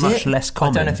much less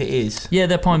common. I don't know if it is. Yeah,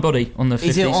 they're pine body on the 50s.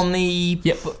 Is it on the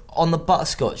on the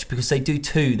butterscotch? Because they do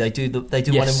two. They do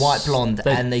one in white blonde,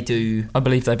 and they do. I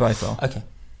believe they both are. Okay.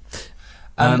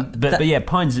 But yeah,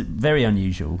 pine's very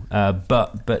unusual,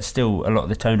 but still a lot of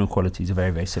the tonal qualities are very,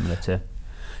 very similar to.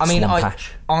 I mean, Swampash.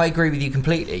 I agree with you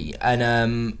completely,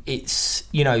 and it's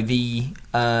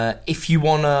if you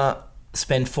wanna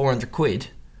spend 400 quid,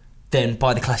 then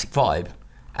buy the classic vibe,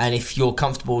 and if you're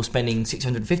comfortable spending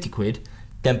 650 quid,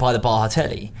 then buy the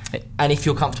Bahatelli, and if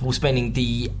you're comfortable spending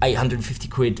the 850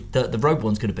 quid that the Road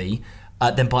Worn's going to be,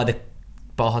 then buy the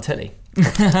Bahatelli.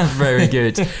 Very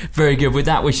good. Very good. With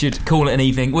that, we should call it an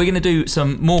evening. We're going to do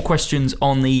some more questions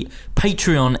on the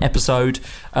Patreon episode.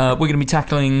 We're going to be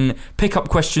tackling pickup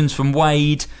questions from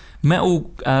Wade,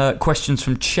 metal questions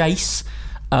from Chase,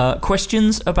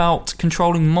 questions about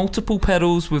controlling multiple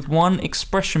pedals with one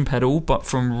expression pedal, but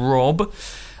from Rob.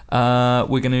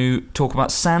 We're going to talk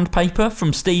about sandpaper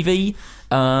from Stevie,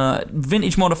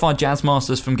 vintage modified jazz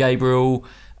masters from Gabriel,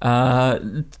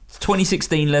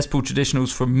 2016 Les Paul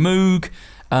Traditionals from Moog,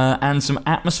 and some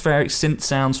atmospheric synth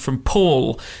sounds from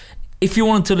Paul. If you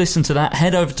wanted to listen to that,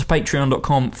 head over to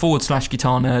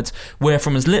patreon.com/guitar nerds, where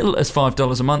from as little as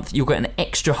 $5 a month, you'll get an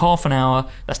extra half an hour.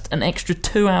 That's an extra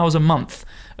 2 hours a month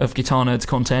of Guitar Nerds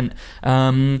content.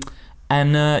 Do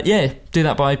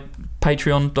that by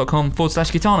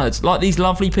patreon.com/guitar nerds, like these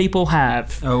lovely people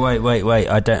have. Oh, wait.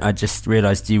 I just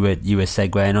realised you were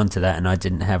segueing onto that, and I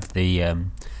didn't have the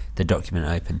document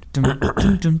open. I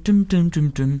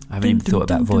haven't even thought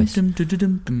about voice. I'm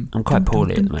quite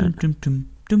poorly at the moment.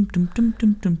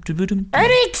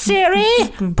 Eric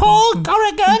Siri, Paul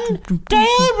Corrigan,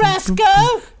 Dale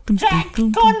Rasco, Jack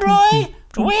Conroy,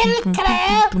 Will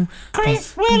Clare,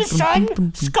 Chris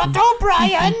Wilson, Scott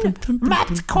O'Brien,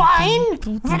 Matt Quine,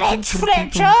 Reg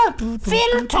Fletcher,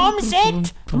 Phil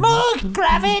Tomsett, Mark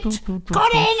Gravitt,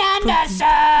 Colin Anderson.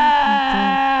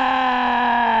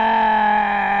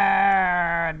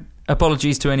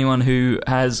 Apologies to anyone who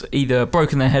has either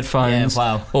broken their headphones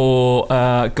or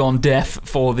gone deaf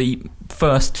for the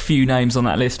first few names on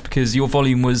that list, because your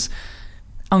volume was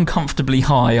uncomfortably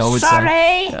high, I would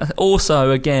say.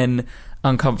 Also, again,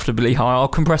 uncomfortably high. I'll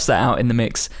compress that out in the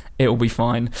mix. It'll be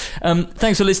fine.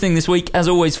 Thanks for listening this week. As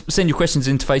always, send your questions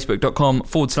into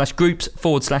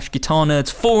facebook.com/groups/Guitar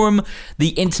Nerds Forum, the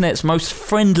internet's most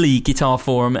friendly guitar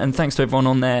forum, and thanks to everyone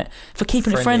on there for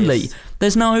keeping it friendly.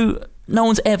 There's no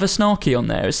one's ever snarky on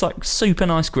there. It's like super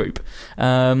nice group.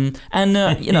 And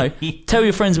tell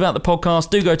your friends about the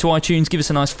podcast. Do go to iTunes, give us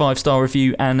a nice 5-star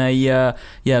review, and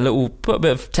put a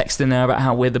bit of text in there about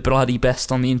how we're the bloody best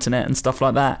on the internet and stuff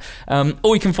like that.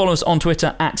 Or you can follow us on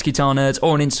Twitter @Guitar Nerds,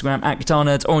 or on Instagram @Guitar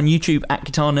Nerds, or on YouTube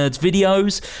 @Guitar Nerds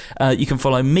Videos. You can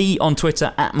follow me on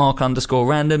Twitter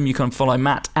 @Mark_Random. You can follow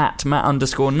Matt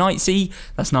 @Matt_Knightsey.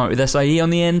 That's Knight with SAE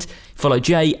on the end. Follow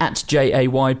Jay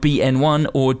 @JAYBN1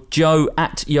 or Joe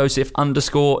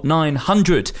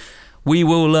 @Joseph_900. We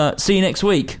will see you next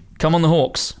week. Come on the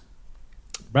Hawks.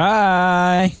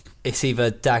 Bye. It's either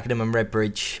Dagenham and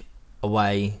Redbridge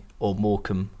away or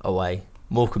Morecambe away.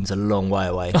 Morecambe's a long way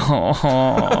away.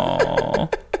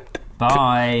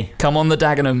 Bye. Come on the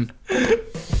Dagenham.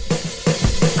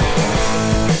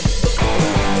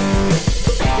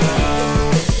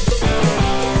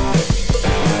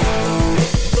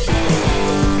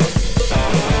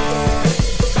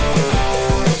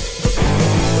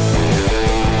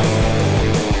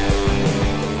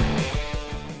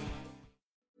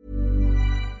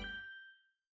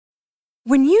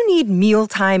 When you need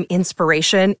mealtime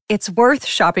inspiration, it's worth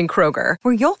shopping Kroger,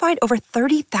 where you'll find over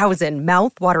 30,000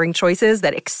 mouth-watering choices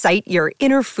that excite your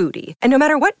inner foodie. And no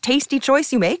matter what tasty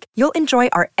choice you make, you'll enjoy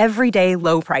our everyday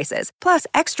low prices, plus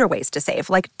extra ways to save,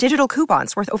 like digital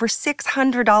coupons worth over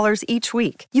 $600 each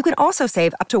week. You can also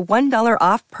save up to $1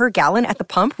 off per gallon at the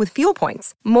pump with fuel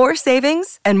points. More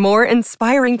savings and more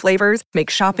inspiring flavors make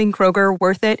shopping Kroger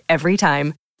worth it every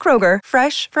time. Kroger,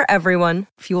 fresh for everyone.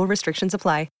 Fuel restrictions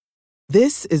apply.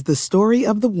 This is the story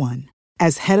of the one.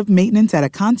 As head of maintenance at a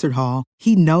concert hall,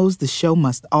 he knows the show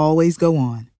must always go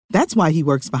on. That's why he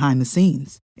works behind the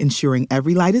scenes, ensuring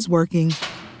every light is working,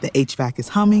 the HVAC is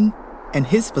humming, and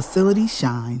his facility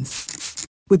shines.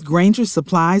 With Grainger's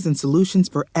supplies and solutions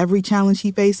for every challenge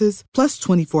he faces, plus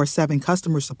 24/7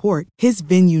 customer support, his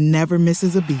venue never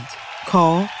misses a beat.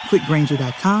 Call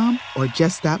quickgrainger.com or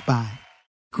just stop by.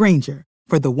 Grainger,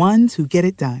 for the ones who get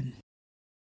it done.